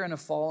 Life here in a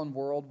fallen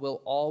world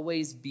will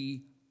always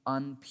be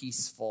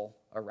unpeaceful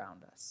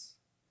around us.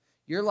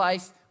 Your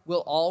life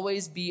will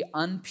always be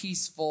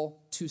unpeaceful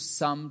to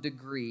some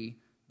degree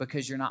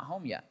because you're not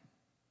home yet.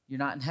 You're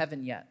not in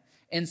heaven yet.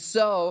 And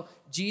so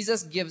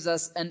Jesus gives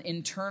us an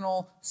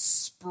internal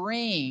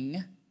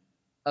spring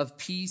of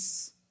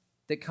peace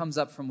that comes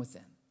up from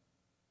within.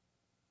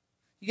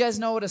 You guys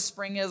know what a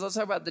spring is? Let's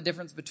talk about the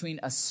difference between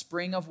a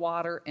spring of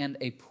water and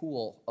a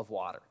pool of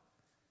water.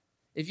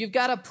 If you've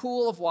got a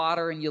pool of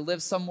water and you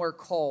live somewhere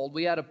cold,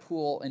 we had a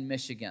pool in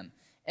Michigan.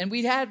 And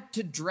we had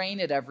to drain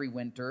it every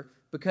winter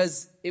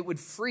because it would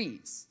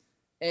freeze.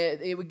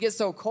 It would get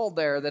so cold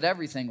there that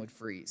everything would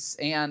freeze.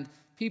 And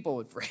people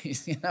would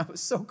freeze. It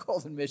was so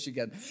cold in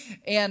Michigan.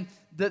 And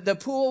the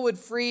pool would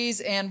freeze,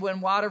 and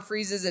when water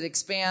freezes, it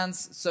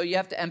expands. So you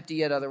have to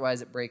empty it,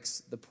 otherwise it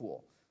breaks the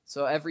pool.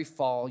 So every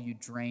fall you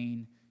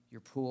drain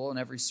your pool, and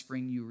every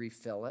spring you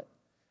refill it.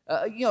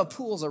 A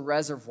pool's a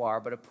reservoir,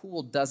 but a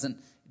pool doesn't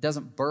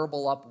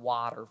burble up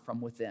water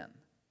from within.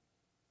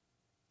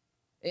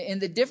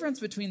 And the difference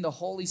between the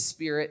Holy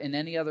Spirit and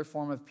any other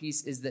form of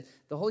peace is that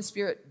the Holy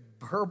Spirit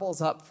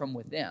burbles up from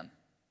within.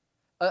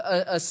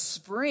 A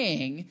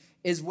spring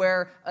is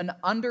where an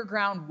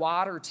underground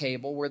water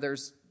table where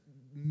there's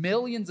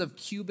millions of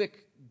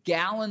cubic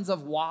gallons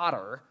of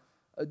water,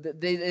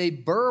 they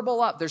burble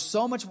up. There's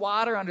so much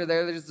water under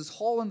there, there's this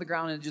hole in the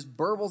ground, and it just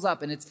burbles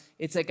up, and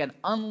it's like an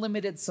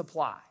unlimited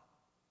supply.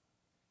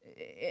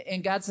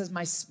 And God says,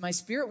 my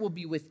Spirit will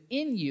be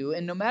within you,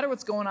 and no matter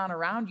what's going on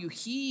around you,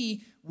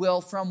 he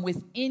will from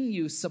within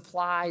you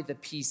supply the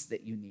peace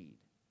that you need,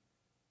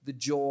 the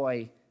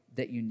joy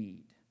that you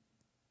need.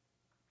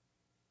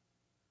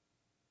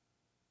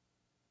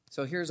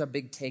 So here's a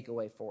big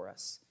takeaway for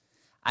us.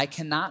 I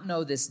cannot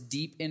know this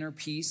deep inner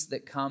peace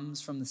that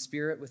comes from the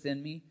Spirit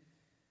within me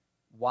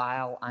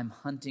while I'm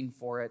hunting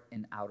for it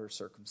in outer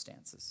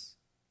circumstances.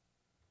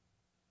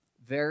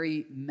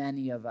 Very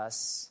many of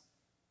us,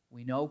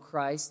 we know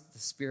Christ, the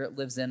Spirit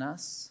lives in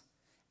us,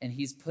 and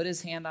he's put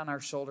his hand on our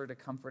shoulder to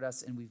comfort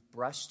us, and we've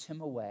brushed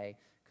him away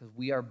because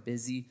we are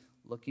busy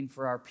looking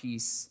for our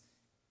peace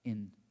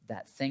in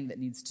that thing that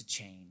needs to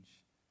change,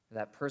 or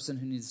that person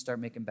who needs to start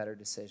making better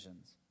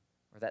decisions,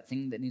 or that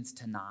thing that needs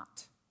to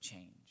not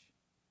change.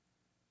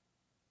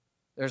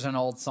 There's an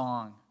old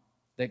song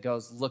that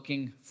goes,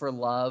 looking for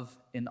love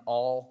in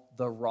all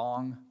the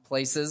wrong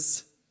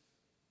places.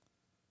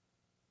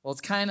 Well,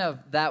 it's kind of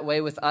that way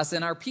with us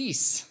in our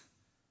peace.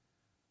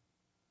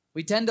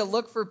 We tend to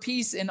look for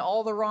peace in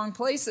all the wrong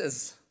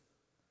places.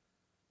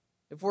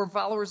 If we're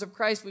followers of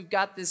Christ, we've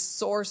got this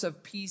source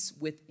of peace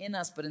within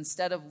us, but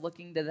instead of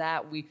looking to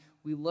that, we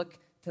look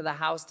to the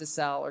house to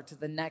sell, or to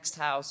the next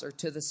house, or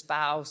to the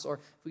spouse, or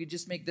if we could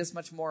just make this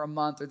much more a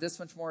month, or this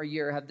much more a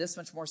year, or have this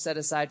much more set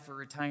aside for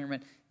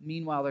retirement.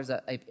 Meanwhile, there's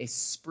a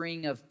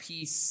spring of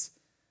peace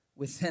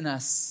within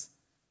us.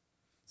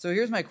 So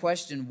here's my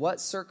question.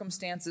 What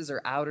circumstances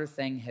or outer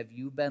thing have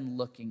you been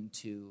looking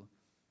to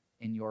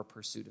in your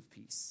pursuit of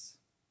peace?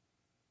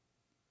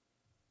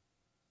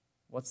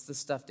 What's the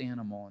stuffed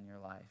animal in your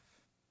life?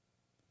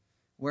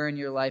 Where in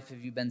your life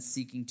have you been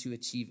seeking to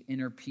achieve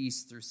inner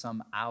peace through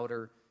some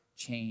outer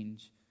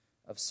change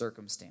of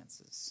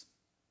circumstances?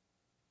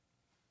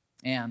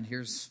 And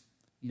here's,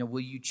 will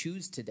you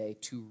choose today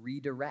to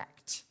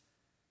redirect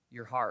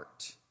your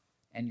heart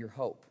and your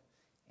hope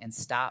and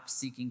stop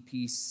seeking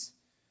peace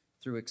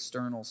through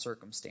external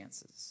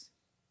circumstances?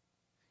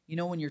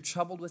 When you're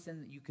troubled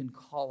within, you can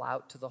call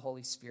out to the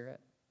Holy Spirit.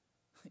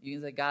 You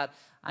can say, God,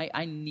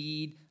 I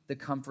need the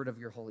comfort of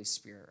your Holy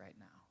Spirit right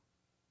now.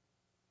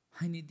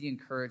 I need the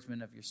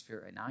encouragement of your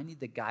Spirit right now. I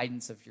need the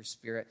guidance of your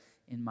Spirit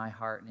in my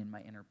heart and in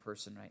my inner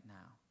person right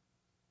now.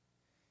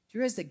 Do you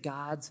realize that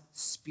God's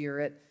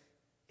Spirit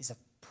is a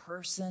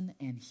person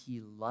and he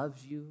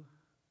loves you?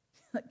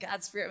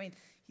 God's Spirit,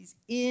 he's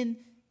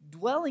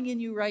dwelling in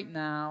you right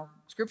now.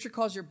 Scripture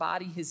calls your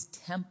body his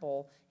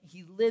temple.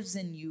 He lives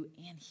in you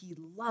and he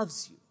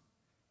loves you.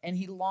 And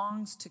he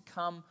longs to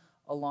come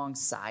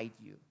alongside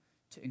you,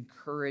 to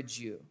encourage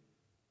you.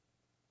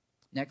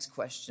 Next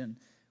question.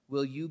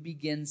 Will you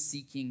begin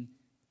seeking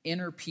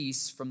inner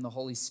peace from the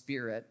Holy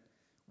Spirit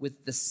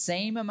with the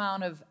same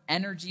amount of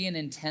energy and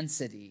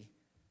intensity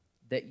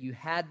that you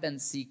had been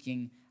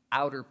seeking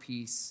outer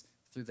peace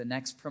through the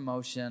next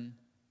promotion,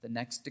 the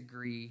next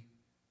degree,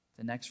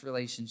 the next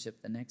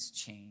relationship, the next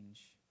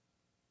change?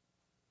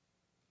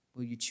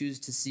 Will you choose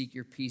to seek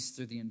your peace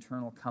through the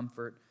internal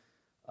comfort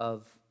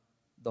of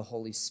the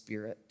Holy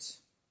Spirit?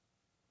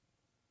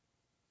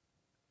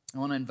 I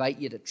want to invite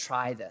you to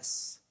try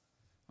this.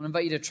 I want to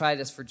invite you to try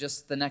this for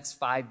just the next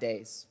 5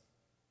 days.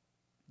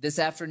 This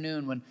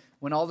afternoon,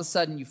 when all of a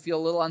sudden you feel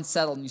a little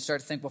unsettled and you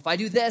start to think, well, if I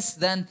do this,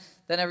 then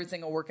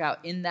everything will work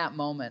out. In that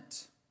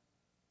moment,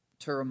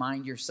 to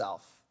remind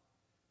yourself,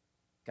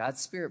 God's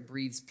Spirit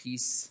breathes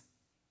peace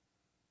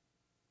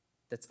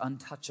that's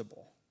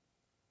untouchable,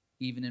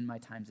 even in my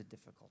times of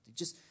difficulty.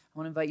 I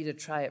want to invite you to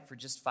try it for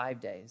just 5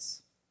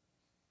 days.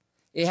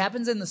 It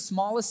happens in the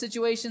smallest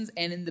situations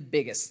and in the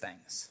biggest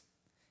things.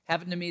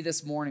 Happened to me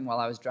this morning while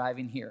I was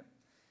driving here.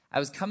 I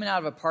was coming out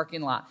of a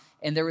parking lot,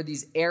 and there were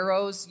these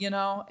arrows,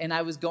 and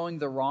I was going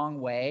the wrong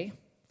way.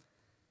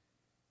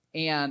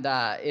 And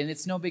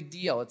it's no big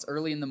deal. It's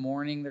early in the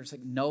morning. There's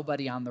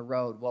nobody on the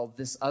road. Well,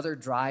 this other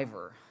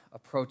driver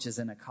approaches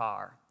in a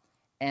car,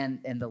 and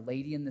the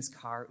lady in this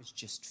car is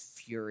just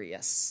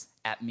furious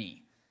at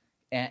me.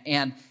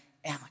 And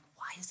I'm like,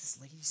 why is this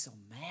lady so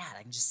mad?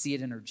 I can just see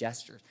it in her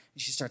gestures.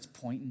 And she starts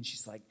pointing.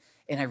 She's like,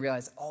 and I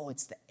realize,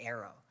 it's the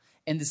arrow.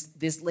 And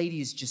this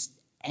lady is just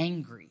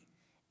angry.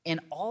 And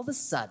all of a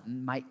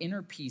sudden, my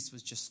inner peace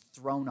was just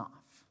thrown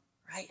off,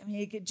 right?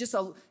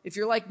 If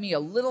you're like me, a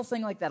little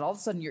thing like that, all of a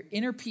sudden your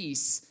inner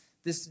peace,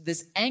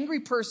 this angry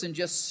person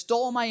just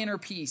stole my inner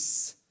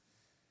peace.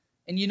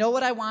 And you know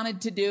what I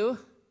wanted to do?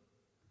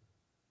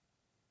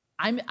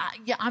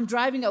 I'm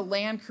driving a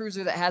Land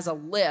Cruiser that has a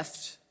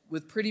lift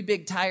with pretty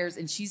big tires,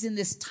 and she's in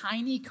this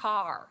tiny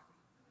car.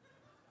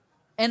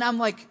 And I'm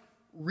like,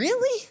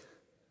 really?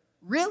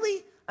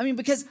 Really?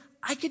 Because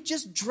I could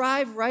just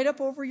drive right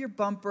up over your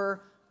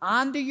bumper,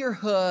 onto your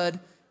hood,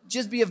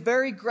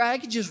 I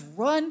could just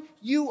run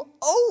you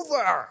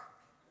over.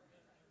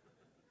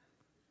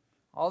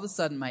 All of a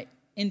sudden, my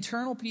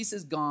internal peace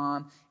is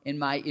gone, and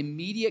my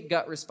immediate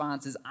gut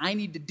response is, I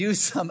need to do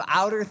some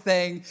outer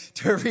thing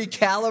to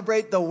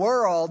recalibrate the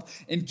world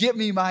and get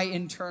me my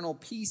internal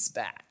peace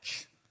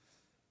back.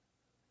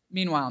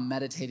 Meanwhile, I'm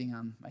meditating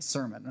on my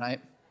sermon,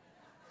 right?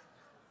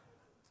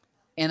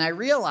 And I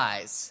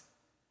realize,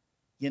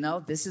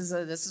 this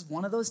is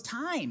one of those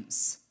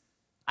times.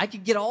 I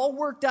could get all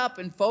worked up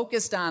and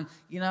focused on,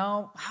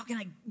 how can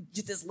I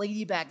get this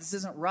lady back? This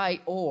isn't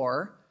right.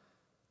 Or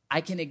I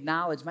can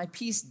acknowledge my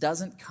peace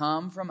doesn't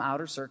come from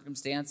outer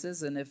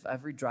circumstances, and if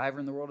every driver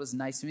in the world is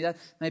nice to me, that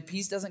my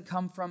peace doesn't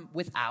come from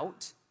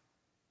without.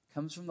 It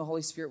comes from the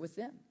Holy Spirit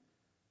within.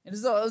 And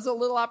it was a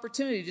little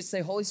opportunity to just say,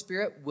 Holy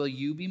Spirit, will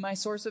you be my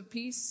source of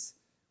peace?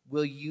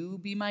 Will you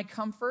be my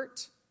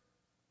comfort?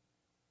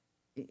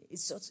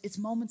 It's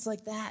moments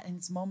like that, and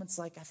it's moments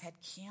like I've had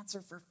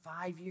cancer for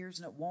 5 years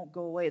and it won't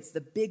go away. It's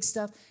the big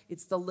stuff.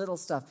 It's the little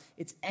stuff.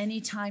 It's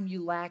anytime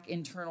you lack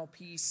internal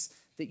peace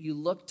that you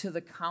look to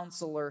the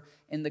counselor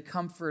and the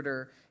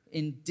comforter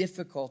in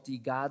difficulty.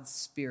 God's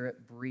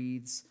Spirit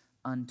breathes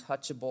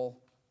untouchable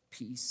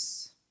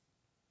peace.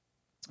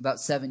 About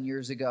 7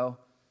 years ago,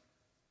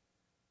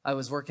 I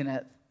was working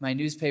at my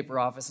newspaper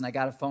office, and I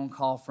got a phone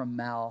call from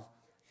Mel,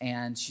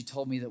 and she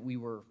told me that we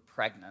were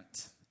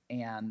pregnant,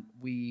 and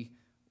we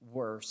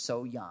were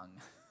so young.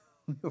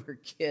 We were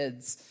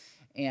kids,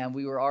 and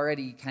we were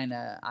already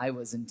I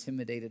was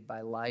intimidated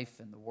by life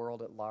and the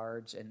world at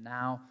large, and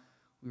now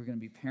we were going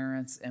to be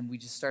parents, and we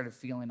just started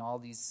feeling all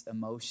these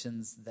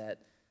emotions that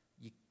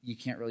you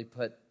can't really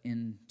put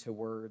into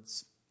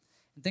words.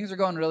 And things were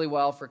going really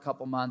well for a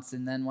couple months,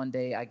 and then one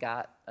day I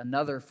got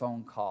another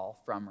phone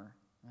call from her,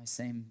 my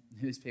same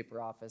newspaper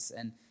office,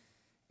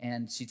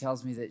 and she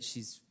tells me that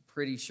she's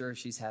pretty sure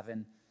she's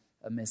having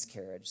a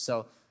miscarriage.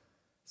 So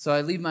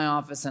I leave my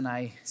office and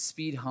I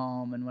speed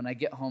home, and when I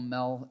get home,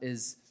 Mel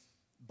is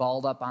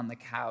balled up on the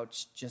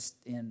couch, just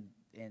in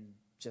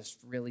just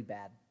really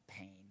bad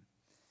pain.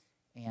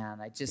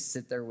 And I just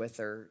sit there with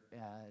her,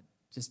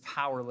 just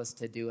powerless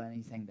to do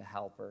anything to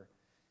help her.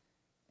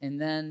 And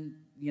then,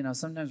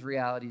 sometimes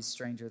reality is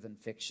stranger than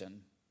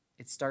fiction.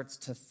 It starts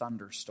to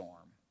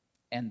thunderstorm,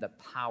 and the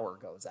power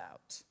goes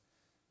out.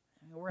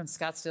 We're in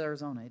Scottsdale,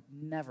 Arizona. It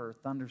never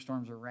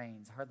thunderstorms or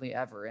rains, hardly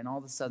ever. And all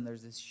of a sudden,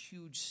 there's this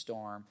huge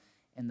storm,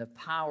 and the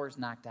power's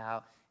knocked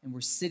out, and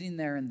we're sitting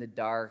there in the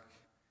dark.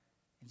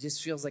 It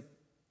just feels like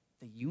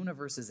the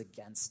universe is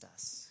against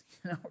us.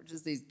 We're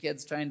just these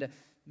kids trying to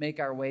make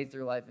our way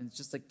through life, and it's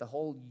just like the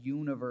whole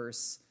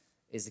universe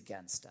is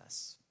against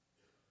us.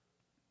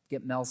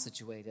 Get Mel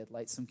situated,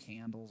 light some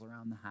candles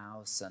around the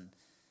house,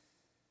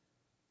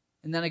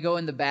 and then I go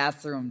in the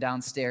bathroom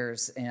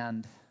downstairs,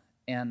 and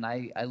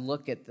I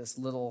look at this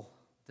little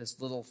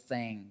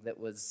thing that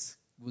was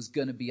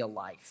going to be a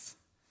life.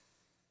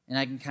 And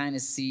I can kind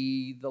of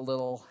see the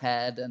little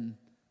head and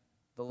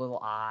the little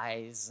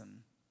eyes,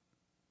 and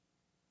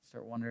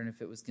start wondering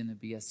if it was going to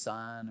be a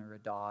son or a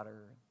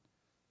daughter.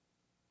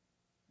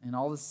 And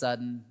all of a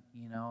sudden,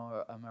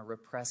 I'm a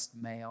repressed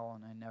male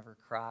and I never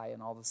cry,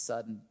 and all of a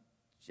sudden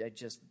I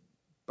just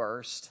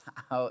burst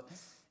out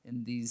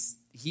in these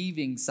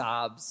heaving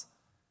sobs,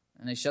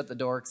 and I shut the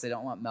door because I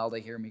don't want Mel to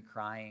hear me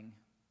crying.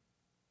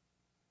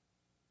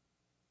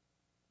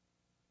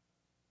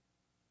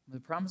 The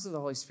promise of the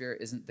Holy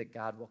Spirit isn't that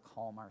God will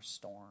calm our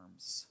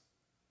storms.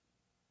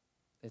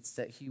 It's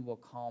that he will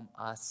calm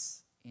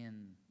us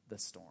in the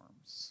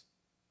storms.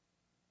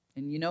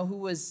 And you know who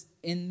was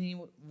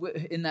in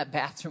that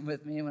bathroom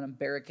with me when I'm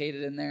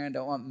barricaded in there and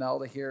don't want Mel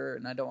to hear,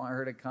 and I don't want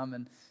her to come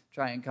and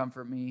try and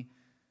comfort me?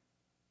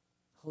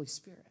 Holy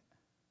Spirit.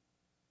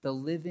 The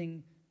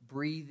living,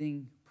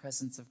 breathing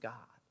presence of God.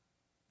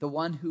 The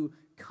one who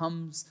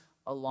comes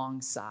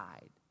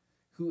alongside,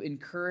 who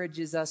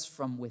encourages us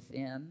from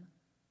within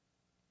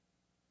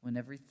when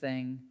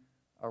everything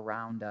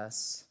around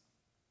us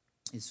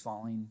is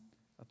falling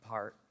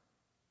apart.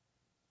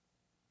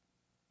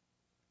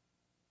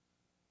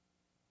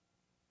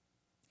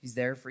 He's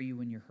there for you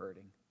when you're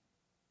hurting.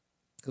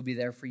 He'll be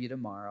there for you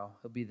tomorrow.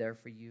 He'll be there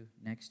for you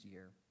next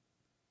year.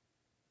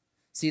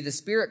 See, the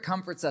Spirit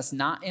comforts us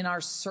not in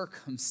our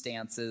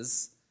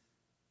circumstances,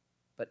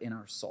 but in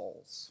our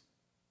souls.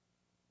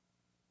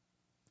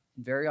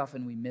 And very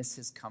often we miss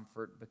his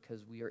comfort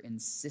because we are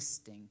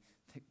insisting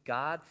that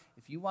God,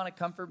 if you want to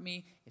comfort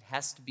me, it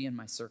has to be in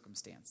my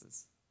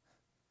circumstances.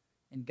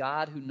 And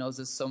God, who knows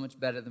us so much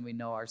better than we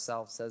know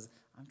ourselves, says,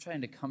 I'm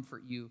trying to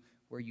comfort you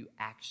where you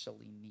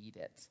actually need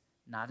it.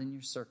 Not in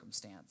your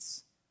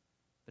circumstance,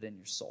 but in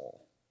your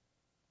soul.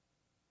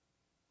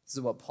 This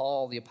is what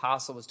Paul, the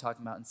apostle, was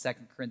talking about in 2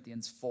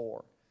 Corinthians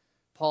 4.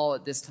 Paul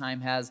at this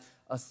time has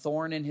a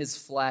thorn in his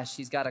flesh.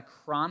 He's got a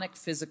chronic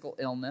physical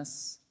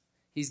illness.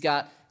 He's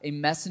got a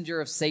messenger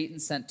of Satan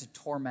sent to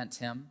torment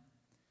him.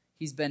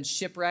 He's been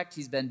shipwrecked.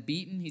 He's been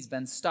beaten. He's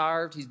been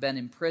starved. He's been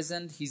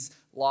imprisoned. He's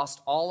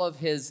lost all of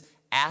his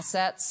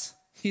assets.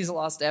 He's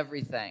lost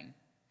everything.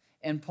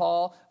 And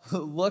Paul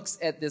looks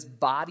at this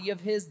body of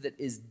his that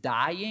is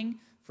dying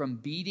from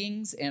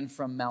beatings and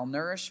from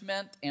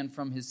malnourishment and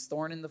from his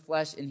thorn in the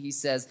flesh, and he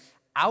says,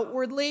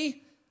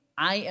 outwardly,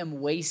 I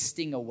am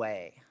wasting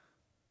away,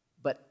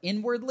 but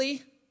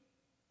inwardly,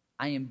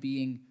 I am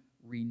being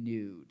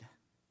renewed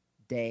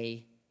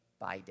day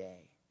by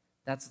day.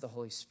 That's what the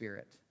Holy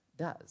Spirit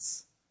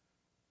does.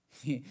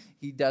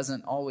 He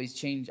doesn't always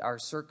change our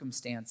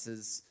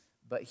circumstances,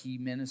 but he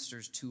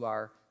ministers to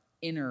our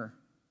inner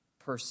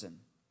person.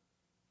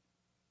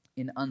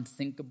 In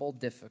unthinkable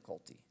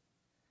difficulty,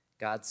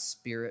 God's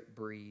Spirit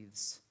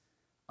breathes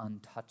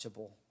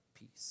untouchable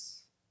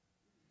peace.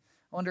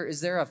 I wonder,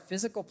 is there a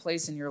physical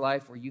place in your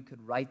life where you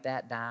could write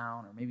that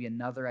down, or maybe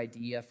another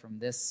idea from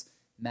this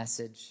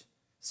message,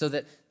 so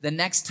that the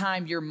next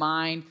time your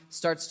mind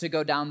starts to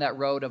go down that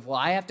road of, well,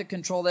 I have to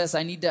control this,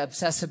 I need to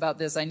obsess about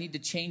this, I need to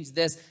change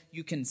this,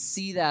 you can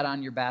see that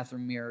on your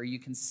bathroom mirror, you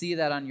can see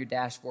that on your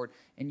dashboard,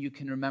 and you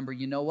can remember,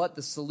 you know what?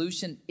 The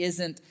solution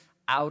isn't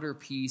outer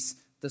peace,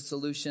 the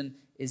solution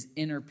is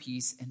inner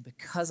peace, and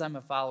because I'm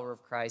a follower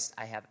of Christ,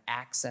 I have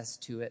access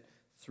to it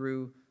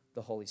through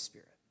the Holy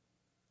Spirit.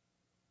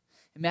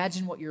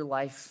 Imagine what your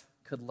life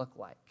could look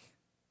like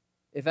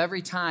if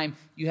every time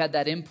you had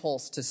that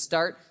impulse to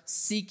start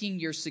seeking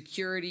your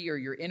security or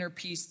your inner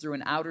peace through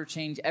an outer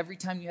change, every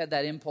time you had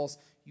that impulse,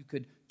 you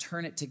could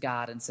turn it to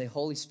God and say,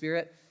 Holy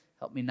Spirit,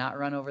 help me not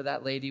run over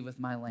that lady with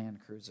my Land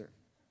Cruiser.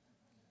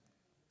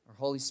 Or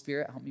Holy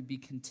Spirit, help me be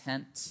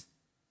content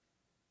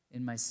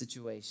in my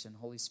situation.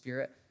 Holy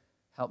Spirit,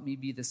 help me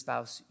be the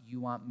spouse you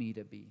want me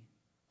to be.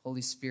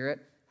 Holy Spirit,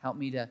 help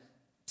me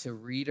to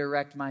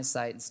redirect my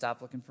sight and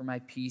stop looking for my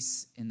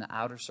peace in the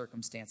outer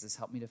circumstances.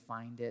 Help me to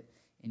find it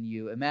in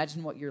you.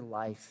 Imagine what your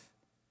life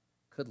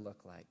could look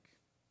like.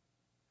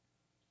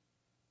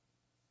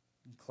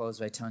 I'll close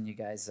by telling you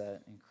guys an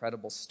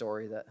incredible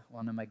story that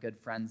one of my good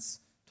friends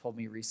told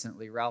me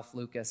recently. Ralph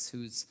Lucas,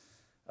 who's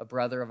a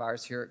brother of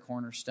ours here at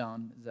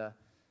Cornerstone, the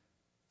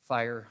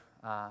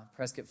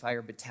Prescott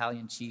Fire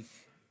Battalion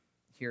chief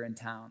here in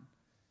town,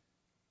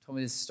 told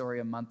me this story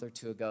a month or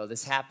two ago.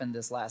 This happened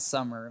this last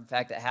summer. In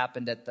fact, it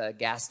happened at the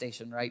gas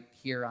station right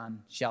here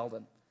on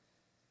Sheldon.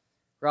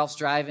 Ralph's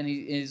driving.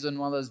 He's in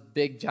one of those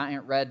big,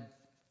 giant red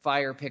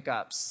fire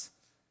pickups.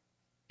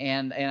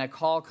 And a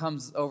call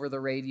comes over the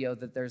radio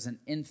that there's an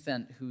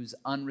infant who's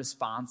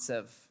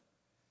unresponsive.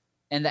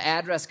 And the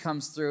address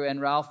comes through,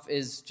 and Ralph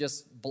is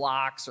just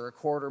blocks or a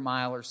quarter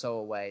mile or so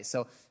away.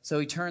 So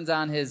he turns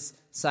on his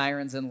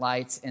sirens and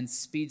lights and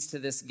speeds to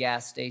this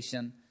gas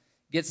station,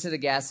 gets to the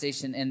gas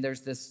station, and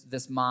there's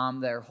this mom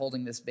there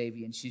holding this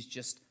baby, and she's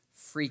just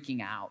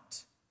freaking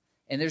out.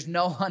 And there's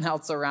no one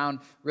else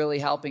around really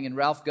helping. And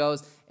Ralph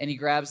goes and he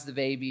grabs the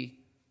baby,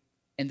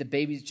 and the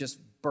baby's just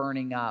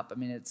burning up. I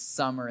mean, it's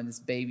summer, and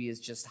this baby is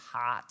just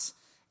hot.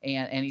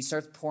 And he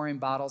starts pouring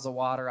bottles of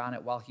water on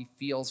it while he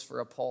feels for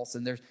a pulse.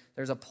 And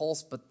there's a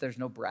pulse, but there's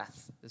no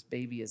breath. This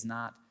baby is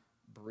not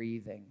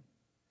breathing.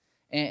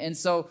 And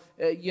so,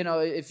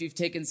 if you've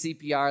taken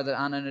CPR, that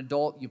on an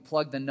adult, you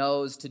plug the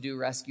nose to do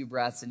rescue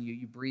breaths and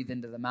you breathe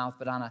into the mouth.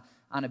 But on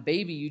a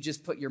baby, you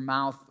just put your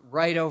mouth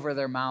right over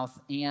their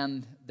mouth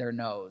and their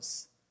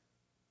nose.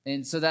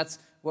 And so that's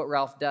what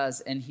Ralph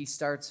does. And he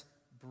starts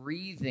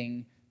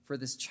breathing for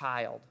this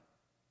child,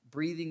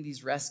 breathing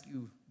these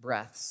rescue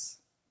breaths.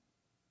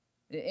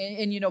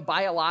 And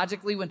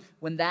biologically,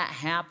 when that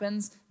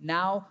happens,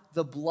 now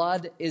the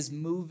blood is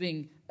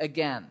moving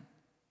again.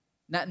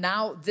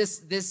 Now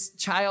this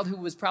child who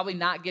was probably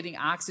not getting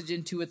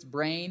oxygen to its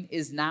brain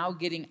is now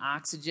getting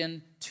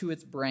oxygen to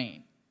its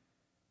brain.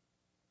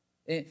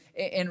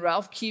 And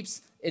Ralph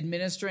keeps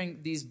administering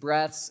these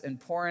breaths and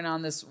pouring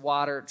on this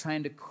water,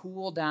 trying to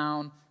cool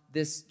down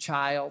this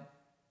child.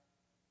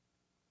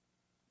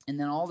 And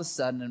then all of a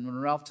sudden, and when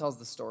Ralph tells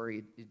the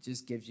story, it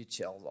just gives you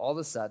chills. All of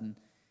a sudden,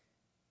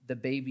 the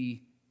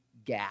baby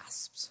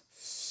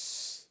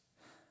gasps.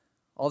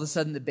 All of a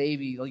sudden, the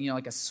baby,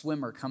 like a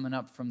swimmer coming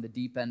up from the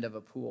deep end of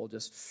a pool,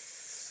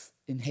 just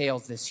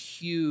inhales this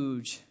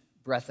huge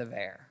breath of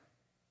air.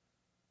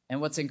 And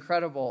what's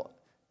incredible,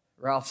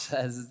 Ralph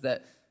says, is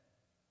that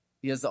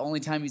because the only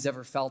time he's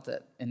ever felt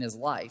it in his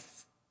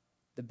life,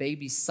 the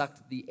baby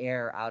sucked the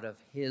air out of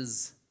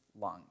his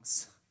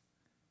lungs.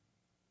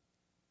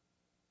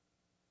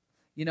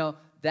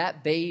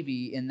 That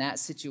baby in that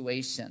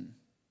situation,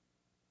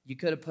 you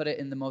could have put it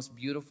in the most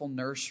beautiful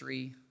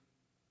nursery.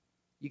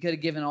 You could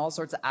have given all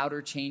sorts of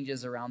outer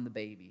changes around the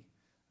baby.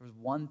 There was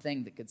one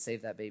thing that could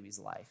save that baby's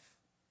life.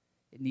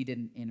 It needed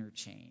an inner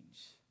change.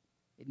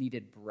 It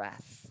needed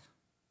breath.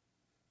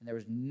 And there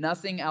was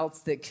nothing else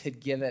that could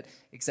give it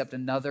except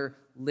another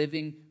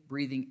living,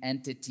 breathing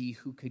entity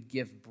who could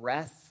give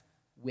breath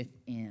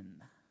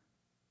within.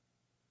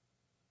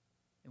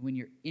 And when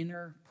your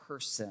inner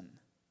person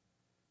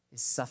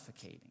is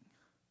suffocating,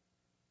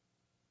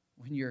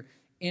 when your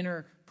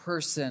inner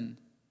person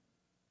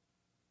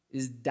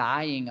is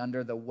dying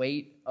under the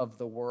weight of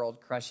the world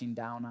crushing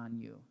down on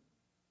you,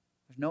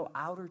 there's no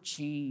outer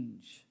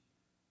change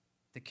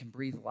that can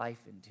breathe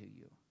life into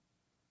you.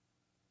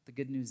 The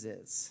good news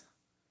is,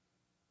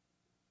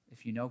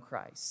 if you know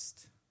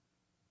Christ,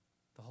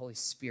 the Holy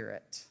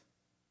Spirit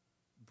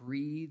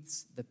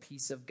breathes the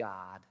peace of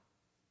God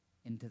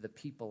into the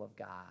people of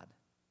God,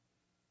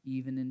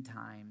 even in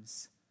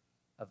times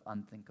of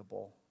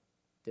unthinkable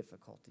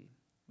difficulty.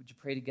 Would you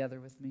pray together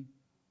with me?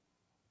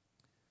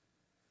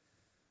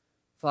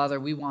 Father,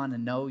 we want to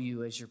know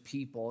you as your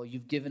people.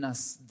 You've given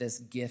us this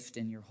gift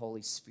in your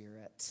Holy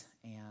Spirit.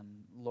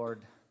 And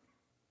Lord,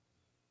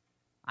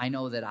 I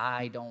know that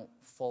I don't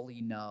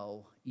fully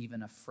know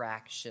even a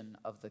fraction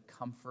of the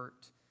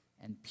comfort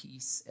and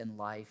peace and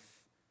life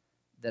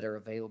that are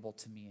available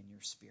to me in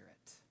your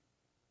Spirit.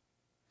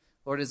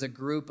 Lord, as a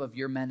group of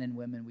your men and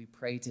women, we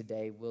pray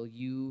today, will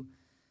you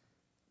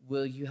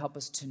help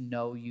us to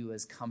know you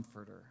as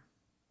comforter,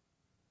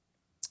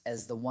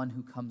 as the one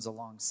who comes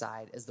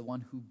alongside, as the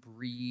one who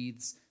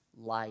breathes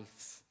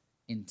life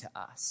into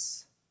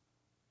us.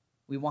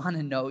 We want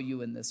to know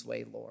you in this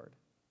way, Lord.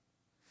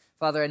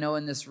 Father, I know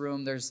in this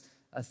room there's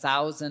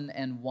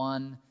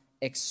 1,001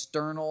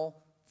 external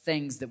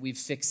things that we've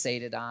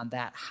fixated on,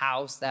 that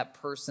house, that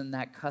person,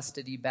 that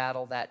custody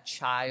battle, that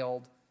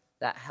child,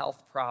 that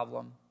health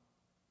problem.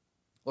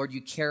 Lord,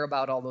 you care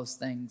about all those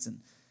things,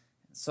 and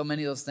so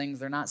many of those things,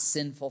 they're not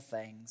sinful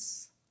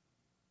things.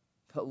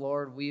 But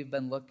Lord, we've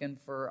been looking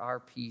for our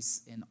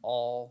peace in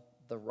all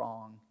the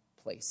wrong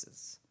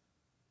places.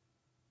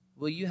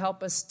 Will you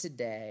help us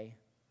today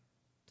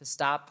to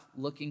stop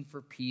looking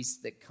for peace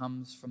that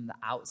comes from the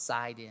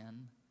outside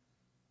in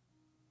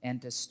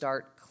and to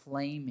start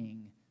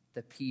claiming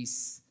the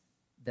peace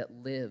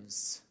that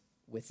lives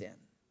within?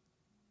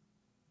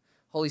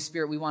 Holy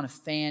Spirit, we want to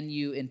fan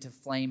you into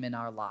flame in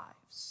our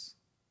lives.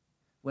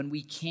 When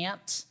we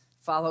can't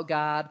follow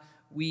God,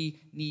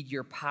 we need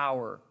your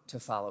power to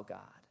follow God.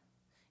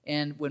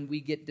 And when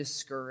we get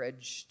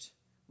discouraged,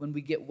 when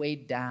we get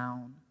weighed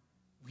down,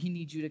 we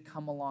need you to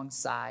come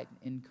alongside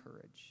and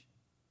encourage.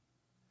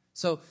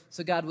 So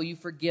God, will you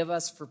forgive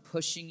us for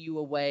pushing you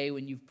away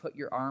when you've put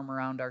your arm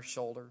around our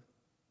shoulder?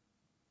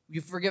 Will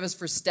you forgive us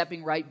for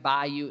stepping right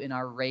by you in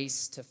our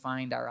race to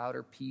find our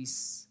outer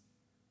peace?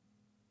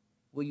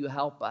 Will you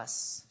help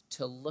us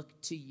to look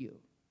to you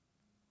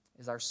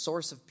as our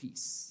source of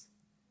peace?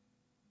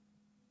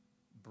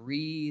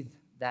 Breathe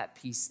that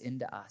peace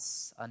into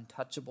us,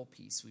 untouchable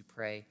peace, we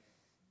pray.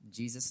 In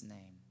Jesus'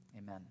 name,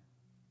 amen.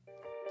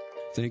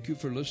 Thank you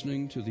for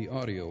listening to the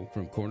audio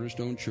from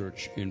Cornerstone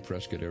Church in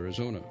Prescott,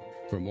 Arizona.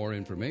 For more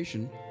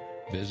information,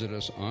 visit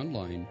us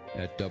online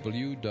at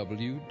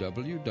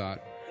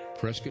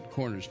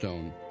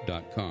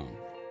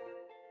www.prescottcornerstone.com.